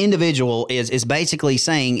individual is basically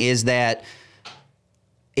saying is that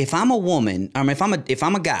if I'm a woman, if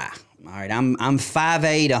I'm a guy, all right, I'm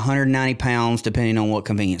 5'8", 190 pounds, depending on what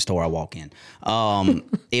convenience store I walk in.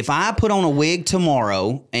 If I put on a wig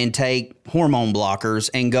tomorrow and take hormone blockers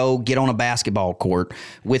and go get on a basketball court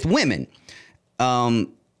with women,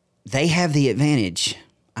 they have the advantage.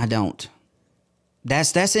 I don't.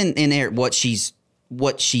 That's in there what she's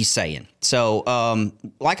saying. So,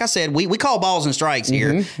 like I said, we call balls and strikes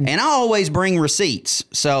here, and I always bring receipts.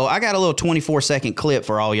 So I got a little 24-second clip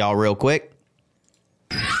for all y'all real quick.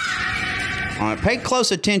 All right, pay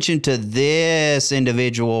close attention to this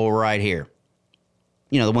individual right here.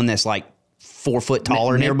 You know, the one that's like 4 foot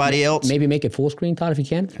taller than everybody else. Maybe make it full screen, Todd, if you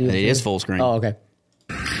can. It is full screen. Oh, okay.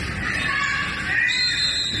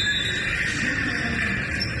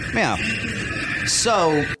 Yeah.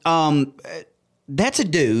 So, that's a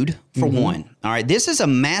dude, for one. All right, this is a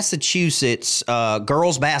Massachusetts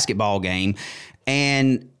girls basketball game,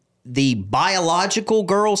 and the biological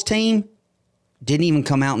girls team didn't even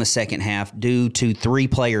come out in the second half due to 3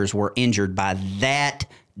 players were injured by that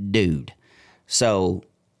dude. So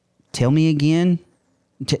tell me again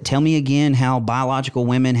how biological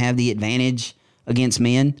women have the advantage against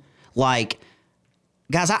men. Like,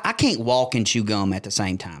 guys, I can't walk and chew gum at the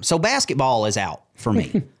same time. So basketball is out for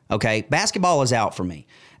me. Okay? Basketball is out for me.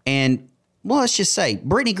 And, well, let's just say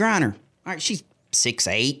Brittany Griner. All right, she's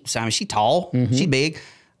 6'8". So, I mean, she's tall. She's big.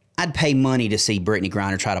 I'd pay money to see Brittany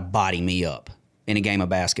Griner try to body me up in a game of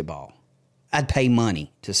basketball. I'd pay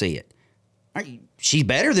money to see it. She's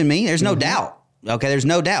better than me. There's no doubt. Okay, there's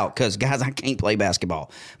no doubt because, guys, I can't play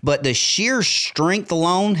basketball. But the sheer strength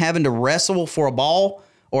alone, having to wrestle for a ball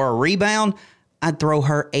or a rebound, I'd throw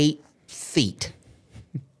her 8 feet.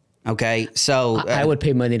 Okay, so I would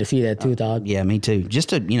pay money to see that too, Todd. Yeah, me too.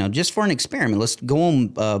 Just for an experiment. Let's go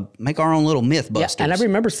on, make our own little Mythbusters. Yeah, and I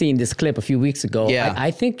remember seeing this clip a few weeks ago. Yeah. I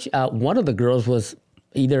think one of the girls was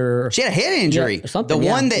either she had a head injury. Yeah, something. The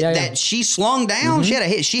one that she slung down, she had a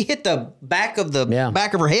hit. She hit the back of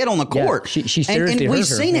her head on the court. Yeah, she seriously and we've hurt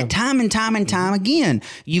her. seen it time and time and time again.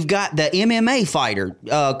 You've got the MMA fighter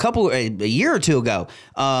a year or two ago,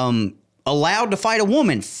 allowed to fight a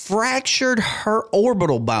woman, fractured her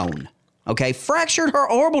orbital bone. Okay, fractured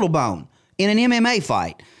her orbital bone in an MMA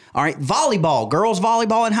fight. All right, volleyball, girls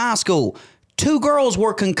volleyball in high school. 2 girls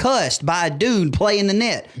were concussed by a dude playing the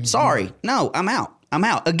net. Sorry, no, I'm out.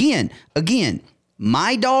 Again,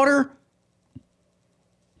 my daughter,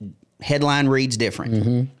 headline reads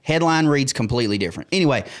different. Headline reads completely different.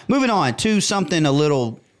 Anyway, moving on to something a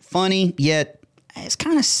little funny, yet it's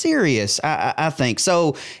kind of serious, I think.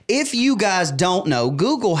 So if you guys don't know,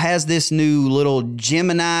 Google has this new little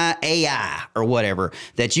Gemini AI or whatever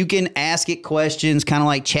that you can ask it questions, kind of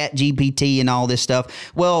like ChatGPT and all this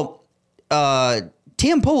stuff. Well,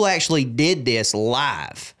 Tim Pool actually did this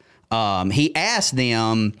live. He asked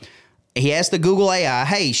the Google AI,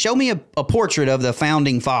 hey, show me a portrait of the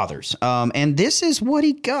founding fathers. And this is what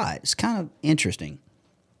he got. It's kind of interesting.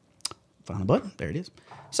 Find the button. There it is.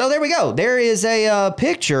 So there we go. There is a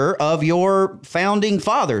picture of your founding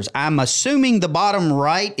fathers. I'm assuming the bottom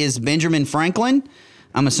right is Benjamin Franklin.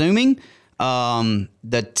 I'm assuming.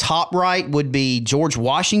 The top right would be George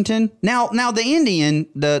Washington. Now the Indian,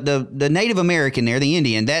 the Native American there, the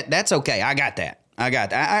Indian, that's okay. I got that. I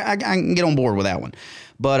can get on board with that one.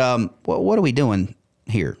 But what are we doing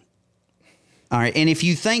here? All right. And if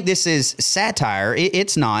you think this is satire,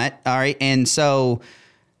 it's not. All right. And so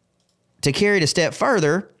to carry it a step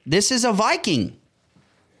further, this is a Viking.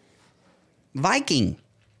 Viking.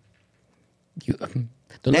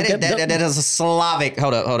 That is a Slavic.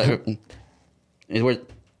 Hold up.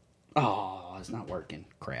 It's not working.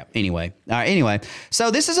 Crap. Anyway. All right. Anyway.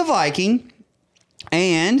 So this is a Viking.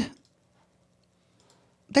 And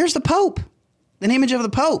there's the Pope. An image of the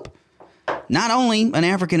Pope. Not only an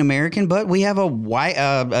African American, but we have a white,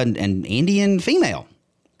 an Indian female.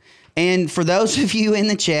 And for those of you in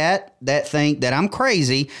the chat that think that I'm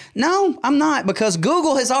crazy, no, I'm not, because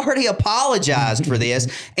Google has already apologized for this.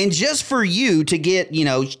 And just for you to get,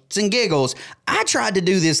 some giggles, I tried to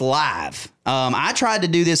do this live. I tried to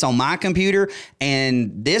do this on my computer,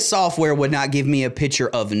 and this software would not give me a picture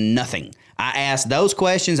of nothing. I asked those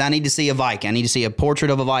questions. I need to see a Viking. I need to see a portrait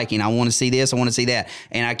of a Viking. I want to see this. I want to see that.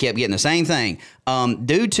 And I kept getting the same thing.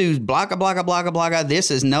 Due to blah, this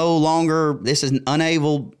is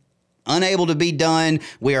unable to be done.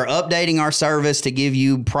 We are updating our service to give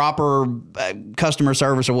you proper customer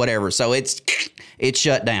service or whatever. So it's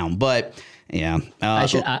shut down. But yeah,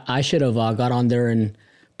 I should have got on there and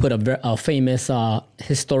put a famous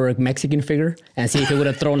historic Mexican figure and see if it would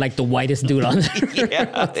have thrown like the whitest dude on there.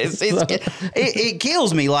 Yeah, it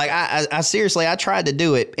kills me. Like I seriously, I tried to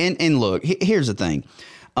do it. And look, here's the thing.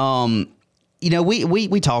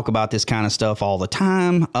 We talk about this kind of stuff all the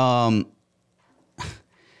time. I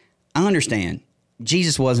understand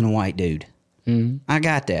Jesus wasn't a white dude. Mm-hmm. I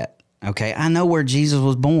got that. Okay. I know where Jesus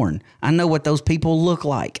was born. I know what those people look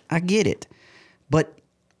like. I get it. But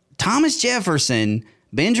Thomas Jefferson,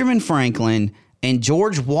 Benjamin Franklin, and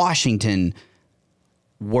George Washington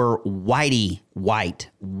were whitey white.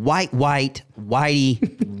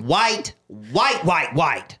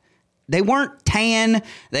 They weren't tan.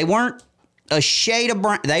 They weren't a shade of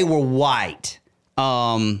brown. They were white.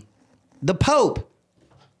 The Pope,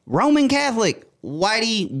 Roman Catholic,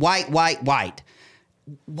 whitey, white.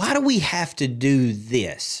 Why do we have to do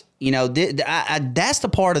this? That's the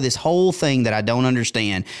part of this whole thing that I don't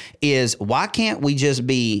understand is why can't we just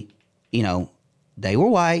be, they were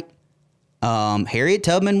white. Harriet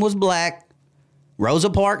Tubman was black. Rosa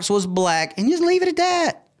Parks was black, and just leave it at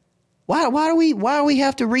that. Why do we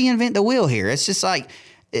have to reinvent the wheel here? It's just like,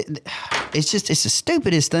 it's the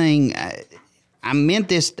stupidest thing. I meant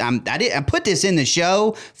this. I put this in the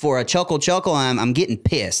show for a chuckle. I'm getting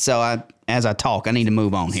pissed. So as I talk, I need to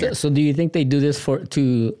move on here. So do you think they do this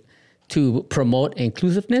to promote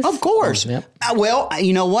inclusiveness? Of course. Yep. Well,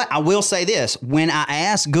 you know what? I will say this. When I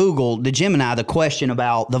asked Google, the Gemini, the question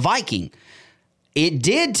about the Viking, it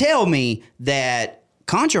did tell me that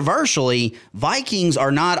controversially, Vikings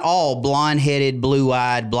are not all blonde-headed,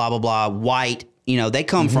 blue-eyed, blah, blah, blah, white. They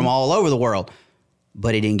come from all over the world.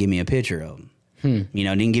 But it didn't give me a picture of them.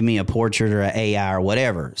 Didn't give me a portrait or an AI or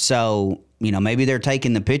whatever. So, maybe they're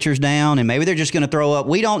taking the pictures down and maybe they're just going to throw up.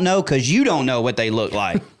 We don't know because you don't know what they look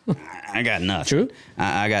like. I got nothing. True.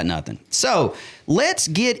 I got nothing. So let's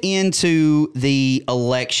get into the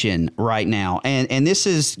election right now. And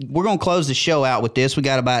we're going to close the show out with this. We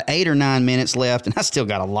got about 8 or 9 minutes left, and I still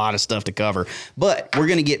got a lot of stuff to cover, but we're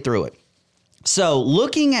going to get through it. So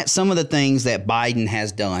looking at some of the things that Biden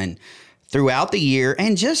has done throughout the year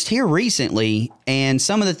and just here recently, and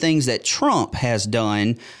some of the things that Trump has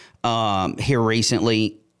done here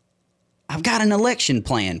recently, I've got an election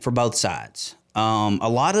plan for both sides. A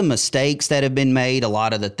lot of the mistakes that have been made, a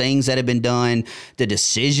lot of the things that have been done, the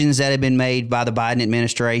decisions that have been made by the Biden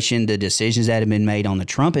administration, the decisions that have been made on the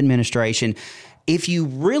Trump administration. If you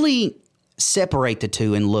really separate the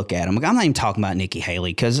two and look at them, I'm not even talking about Nikki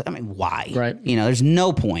Haley because, why? Right. There's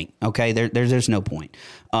no point. Okay, there's no point.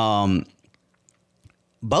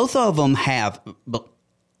 Both of them have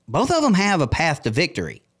a path to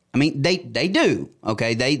victory. They do.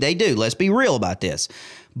 Okay, they do. Let's be real about this.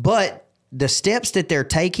 But the steps that they're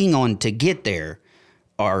taking on to get there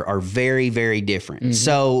are very, very different. Mm-hmm.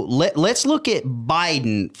 So let's look at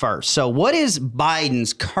Biden first. So what is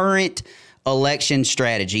Biden's current election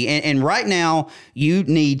strategy? And right now, you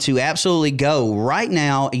need to absolutely go right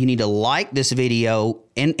now. You need to like this video.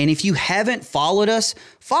 And if you haven't followed us,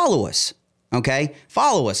 follow us. Okay,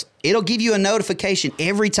 follow us. It'll give you a notification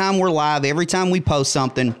every time we're live, every time we post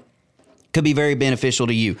something. Could be very beneficial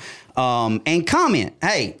to you. And comment,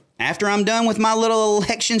 hey, after I'm done with my little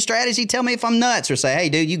election strategy, tell me if I'm nuts or say, hey,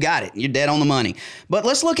 dude, you got it. You're dead on the money. But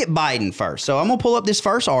let's look at Biden first. So I'm going to pull up this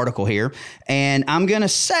first article here, and I'm going to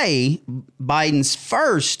say Biden's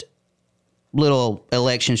first little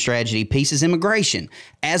election strategy piece is immigration.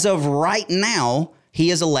 As of right now, he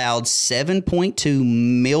has allowed 7.2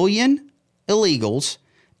 million illegals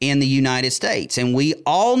in the United States. And we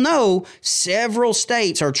all know several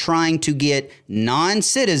states are trying to get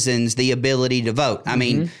non-citizens the ability to vote. I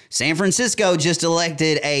mean, San Francisco just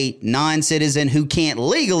elected a non-citizen who can't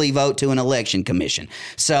legally vote to an election commission.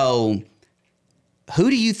 So who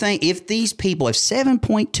do you think, if these people, if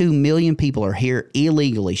 7.2 million people are here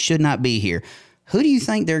illegally, should not be here, who do you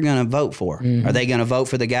think they're going to vote for? Are they going to vote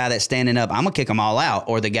for the guy that's standing up, I'm going to kick them all out,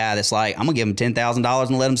 or the guy that's like, I'm going to give them $10,000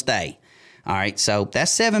 and let them stay? All right, so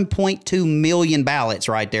that's 7.2 million ballots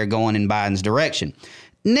right there going in Biden's direction.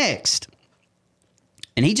 Next,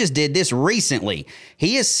 and he just did this recently,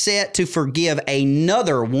 he is set to forgive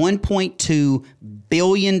another $1.2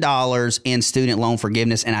 billion in student loan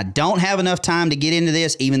forgiveness. And I don't have enough time to get into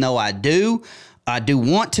this, even though I do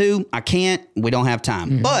want to. I can't. We don't have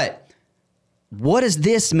time. But what does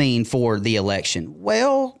this mean for the election?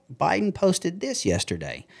 Well, Biden posted this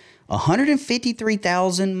yesterday.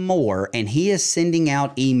 153,000 more, and he is sending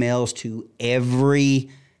out emails to every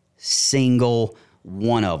single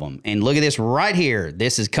one of them. And look at this right here.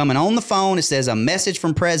 This is coming on the phone. It says, a message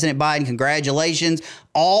from President Biden. Congratulations.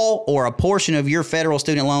 All or a portion of your federal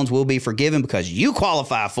student loans will be forgiven because you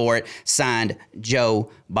qualify for it. Signed, Joe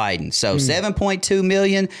Biden. So 7.2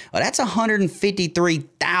 million. Well, that's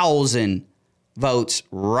 153,000 votes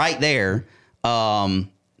right there.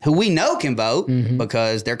 Who we know can vote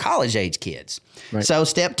because they're college-age kids. Right. So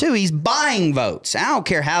step 2, he's buying votes. I don't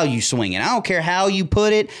care how you swing it. I don't care how you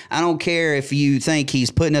put it. I don't care if you think he's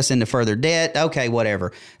putting us into further debt. Okay,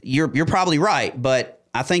 whatever. You're probably right, but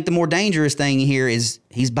I think the more dangerous thing here is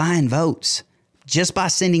he's buying votes just by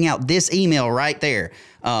sending out this email right there.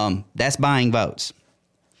 That's buying votes.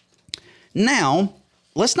 Now,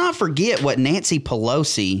 let's not forget what Nancy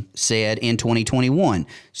Pelosi said in 2021.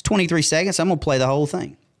 It's 23 seconds. I'm going to play the whole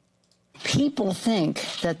thing. People think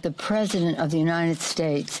that the President of the United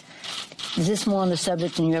States, is this more on the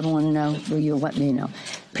subject than you ever want to know? Will you let me know?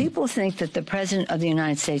 People think that the President of the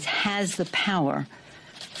United States has the power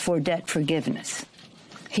for debt forgiveness.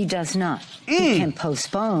 He does not. He can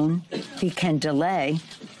postpone, he can delay,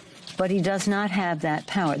 but he does not have that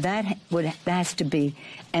power. That has to be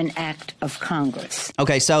an act of Congress.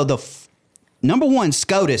 Okay, so the number one,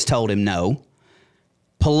 SCOTUS told him no.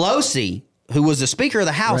 Pelosi, who was the Speaker of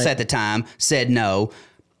the House at the time, said no.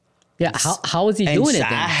 Yeah, how is he doing it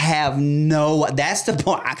then? I have no, that's the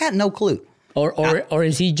point. I got no clue. Or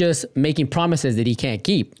is he just making promises that he can't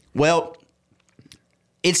keep? Well,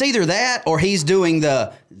 it's either that or he's doing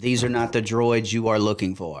these are not the droids you are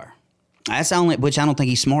looking for. That's only, which I don't think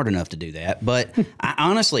he's smart enough to do that. But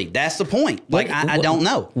honestly, that's the point. Like, I don't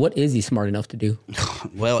know. What is he smart enough to do?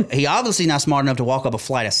 Well, he obviously not smart enough to walk up a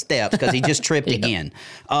flight of steps because he just tripped again.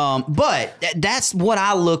 But that's what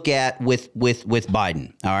I look at with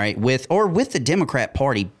Biden. All right, with the Democrat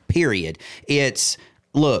Party. Period. It's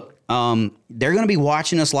look. They're going to be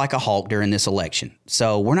watching us like a hawk during this election.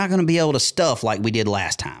 So we're not going to be able to stuff like we did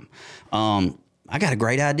last time. I got a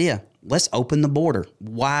great idea. Let's open the border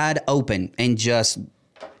wide open and just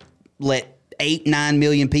let 8-9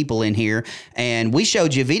 million people in here. And we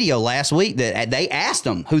showed you a video last week that they asked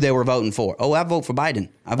them who they were voting for. Oh, I vote for Biden.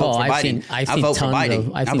 I vote for Biden. I've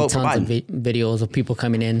seen tons of videos of people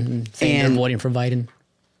coming in and saying they're voting for Biden.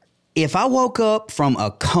 If I woke up from a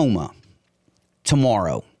coma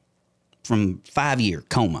tomorrow, from 5-year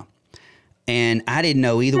coma, and I didn't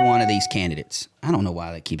know either one of these candidates, I don't know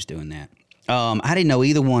why that keeps doing that. I didn't know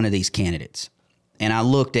either one of these candidates. And I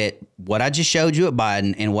looked at what I just showed you at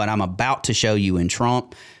Biden and what I'm about to show you in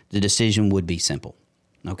Trump, the decision would be simple.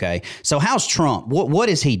 Okay. So how's Trump? What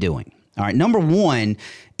is he doing? All right. Number one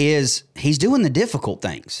is he's doing the difficult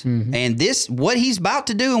things. And what he's about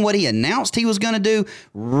to do and what he announced he was going to do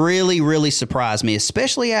really, really surprised me,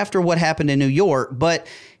 especially after what happened in New York. But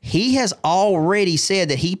he has already said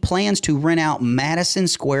that he plans to rent out Madison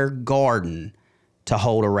Square Garden to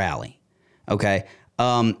hold a rally. Okay.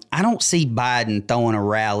 I don't see Biden throwing a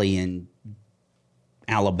rally in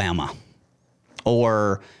Alabama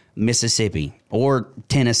or Mississippi or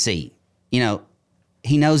Tennessee. You know,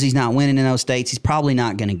 he knows he's not winning in those states. He's probably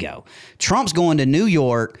not going to go. Trump's going to New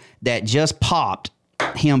York that just popped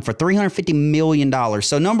him for $350 million.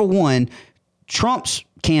 So number one, Trump's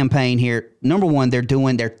campaign here, number one,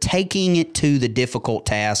 they're taking it to the difficult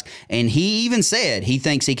task. And he even said he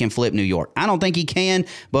thinks he can flip New York. I don't think he can,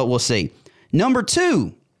 but we'll see. Number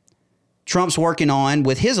two, Trump's working on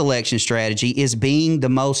with his election strategy is being the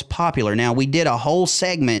most popular. Now, we did a whole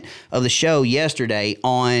segment of the show yesterday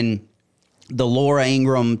on the Laura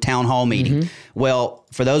Ingraham town hall meeting. Well,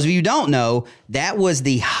 for those of you who don't know, that was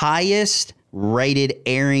the highest rated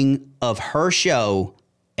airing of her show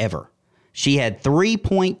ever. She had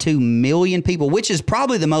 3.2 million people, which is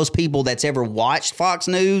probably the most people that's ever watched Fox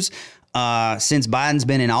News since Biden's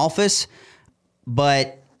been in office.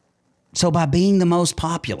 But so by being the most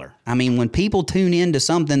popular, I mean, when people tune into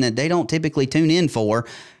something that they don't typically tune in for,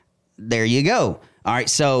 there you go. All right,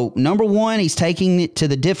 so number one, he's taking it to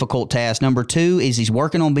the difficult task. Number two is he's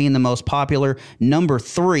working on being the most popular. Number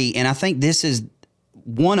three, and I think this is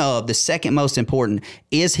one of the second most important,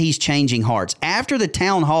 is he's changing hearts. After the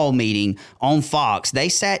town hall meeting on Fox, they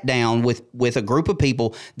sat down with a group of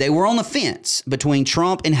people. They were on the fence between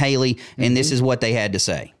Trump and Haley, and this is what they had to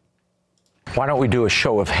say. Why don't we do a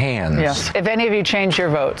show of hands? Yes. If any of you change your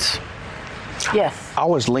votes. Yes. I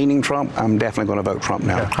was leaning Trump. I'm definitely going to vote Trump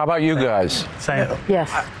now. How about you guys? Same.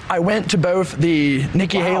 Yes. I went to both the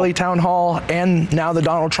Nikki Haley town hall and now the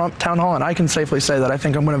Donald Trump town hall, and I can safely say that I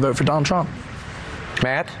think I'm going to vote for Donald Trump.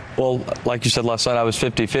 Matt? Well, like you said last night, I was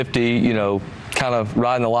 50-50, kind of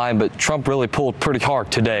riding the line, but Trump really pulled pretty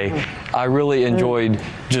hard today. I really enjoyed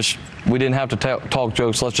we didn't have to talk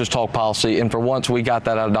jokes, let's just talk policy, and for once we got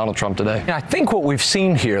that out of Donald Trump today. I think what we've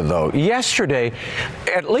seen here, though, yesterday,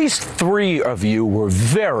 at least three of you were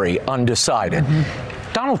very undecided.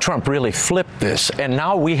 Donald Trump really flipped this, and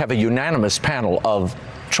now we have a unanimous panel of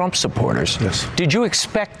Trump supporters. Yes. Did you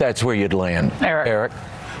expect that's where you'd land, Eric?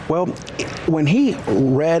 Well, when he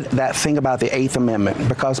read that thing about the Eighth Amendment,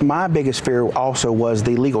 because my biggest fear also was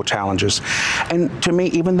the legal challenges. And to me,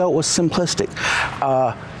 even though it was simplistic,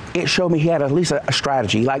 it showed me he had at least a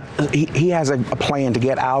strategy. Like he has a plan to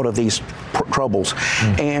get out of these troubles.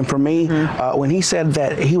 And for me, when he said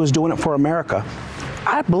that he was doing it for America,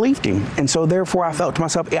 I believed him. And so therefore I felt to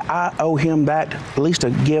myself, I owe him that, at least to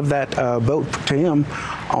give that vote to him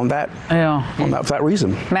on that, for that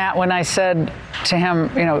reason. Matt, when I said to him,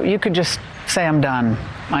 you could just say I'm done.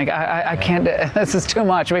 Like, I can't, this is too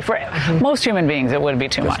much. I mean, for most human beings, it would be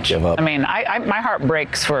too much. Give up. I mean, my heart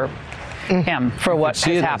breaks for him, for what has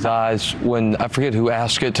happened. You could see it in his eyes when, I forget who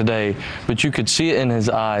asked it today, but you could see it in his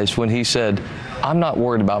eyes when he said, I'm not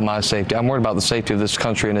worried about my safety. I'm worried about the safety of this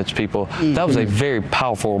country and its people. That was a very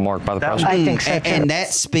powerful remark by the president. I think so, too. And that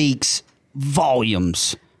speaks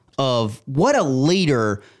volumes of what a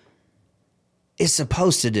leader is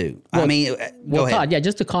supposed to do. Well, I mean, go ahead. Todd,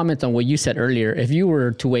 just to comment on what you said earlier, if you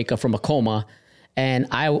were to wake up from a coma, and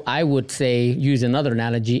I would say, use another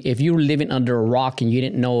analogy, if you were living under a rock and you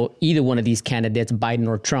didn't know either one of these candidates, Biden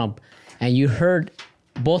or Trump, and you heard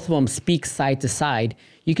both of them speak side to side,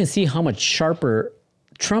 you can see how much sharper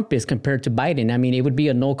Trump is compared to Biden. I mean, it would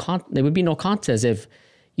be no contest if,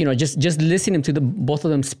 just listening to both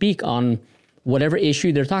of them speak on whatever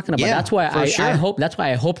issue they're talking about. Yeah, that's why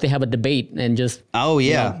I hope they have a debate and just. Oh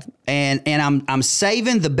yeah. And I'm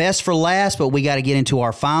saving the best for last, but we got to get into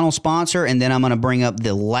our final sponsor, and then I'm going to bring up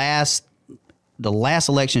the last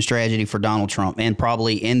election strategy for Donald Trump, and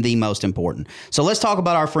probably in the most important. So let's talk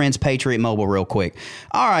about our friends Patriot Mobile real quick.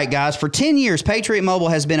 All right, guys, for 10 years, Patriot Mobile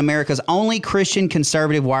has been America's only Christian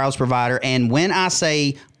conservative wireless provider. And when I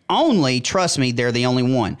say only, trust me, they're the only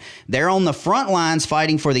one. They're on the front lines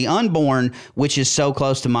fighting for the unborn, which is so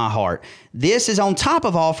close to my heart. This is on top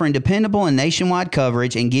of offering dependable and nationwide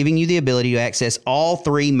coverage and giving you the ability to access all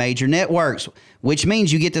three major networks, which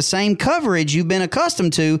means you get the same coverage you've been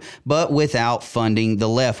accustomed to, but without funding the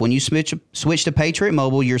left. When you switch to Patriot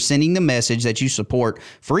Mobile, you're sending the message that you support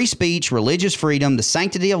free speech, religious freedom, the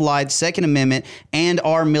sanctity of life, Second Amendment, and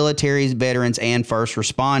our military's veterans and first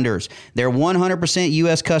responders. Their 100%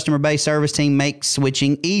 U.S. customer-based service team makes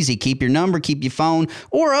switching easy. Keep your number, keep your phone,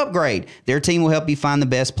 or upgrade. Their team will help you find the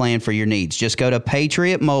best plan for your needs. Just go to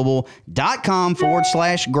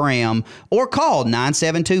patriotmobile.com/Graham or call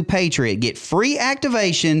 972-PATRIOT. Get free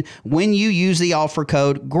activation when you use the offer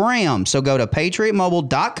code Graham. So go to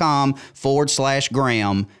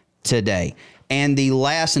patriotmobile.com/Graham today. And the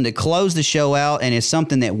last, and to close the show out, and it's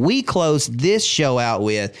something that we close this show out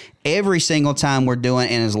with every single time we're doing,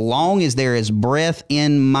 and as long as there is breath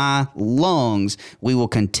in my lungs, we will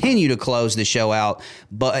continue to close the show out.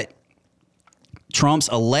 But Trump's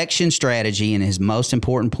election strategy and his most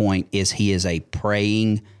important point is he is a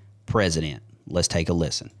praying president. Let's take a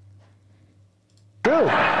listen. True.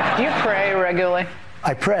 Do you pray regularly?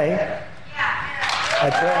 I pray. I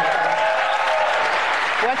pray.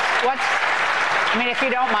 I mean, if you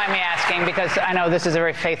don't mind me asking, because I know this is a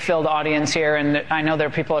very faith-filled audience here, and I know there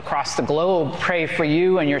are people across the globe pray for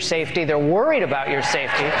you and your safety. They're worried about your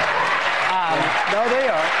safety. No, they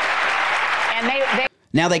are. And they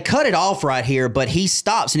Now they cut it off right here, but he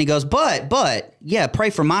stops and he goes, but, yeah, pray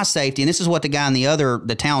for my safety. And this is what the guy in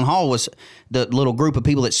the town hall was, the little group of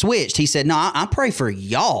people that switched. He said, no, I pray for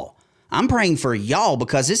y'all. I'm praying for y'all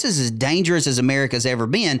because this is as dangerous as America's ever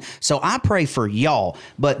been. So I pray for y'all.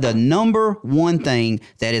 But the number one thing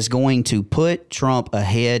that is going to put Trump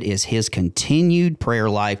ahead is his continued prayer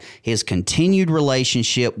life, his continued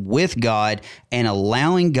relationship with God, and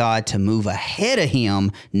allowing God to move ahead of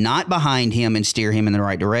him, not behind him, and steer him in the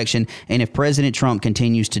right direction. And if President Trump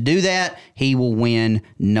continues to do that, he will win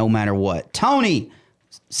no matter what. Tony,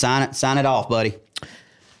 sign it off, buddy.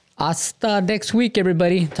 Hasta next week,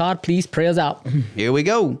 everybody. Todd, please pray us out. Here we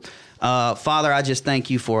go. Father, I just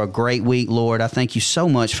thank you for a great week, Lord. I thank you so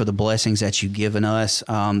much for the blessings that you've given us,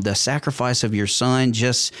 the sacrifice of your son,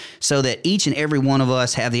 just so that each and every one of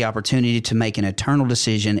us have the opportunity to make an eternal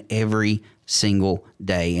decision every single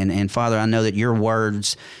day. And Father, I know that your word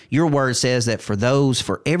says that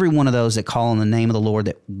for every one of those that call on the name of the Lord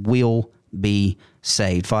that will be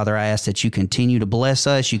saved. Father, I ask that you continue to bless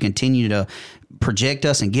us. You continue to project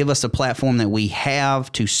us and give us a platform that we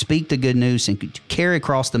have to speak the good news and to carry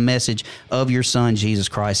across the message of your son, Jesus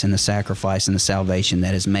Christ, and the sacrifice and the salvation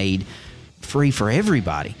that is made free for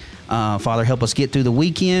everybody. Father, help us get through the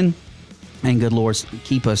weekend. And good Lord,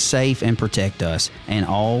 keep us safe and protect us. And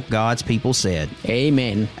all God's people said,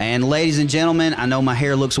 amen. And ladies and gentlemen, I know my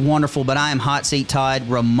hair looks wonderful, but I am Hot Seat Todd,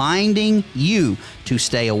 reminding you to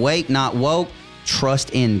stay awake, not woke. Trust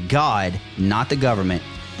in God, not the government.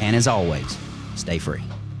 And as always, stay free.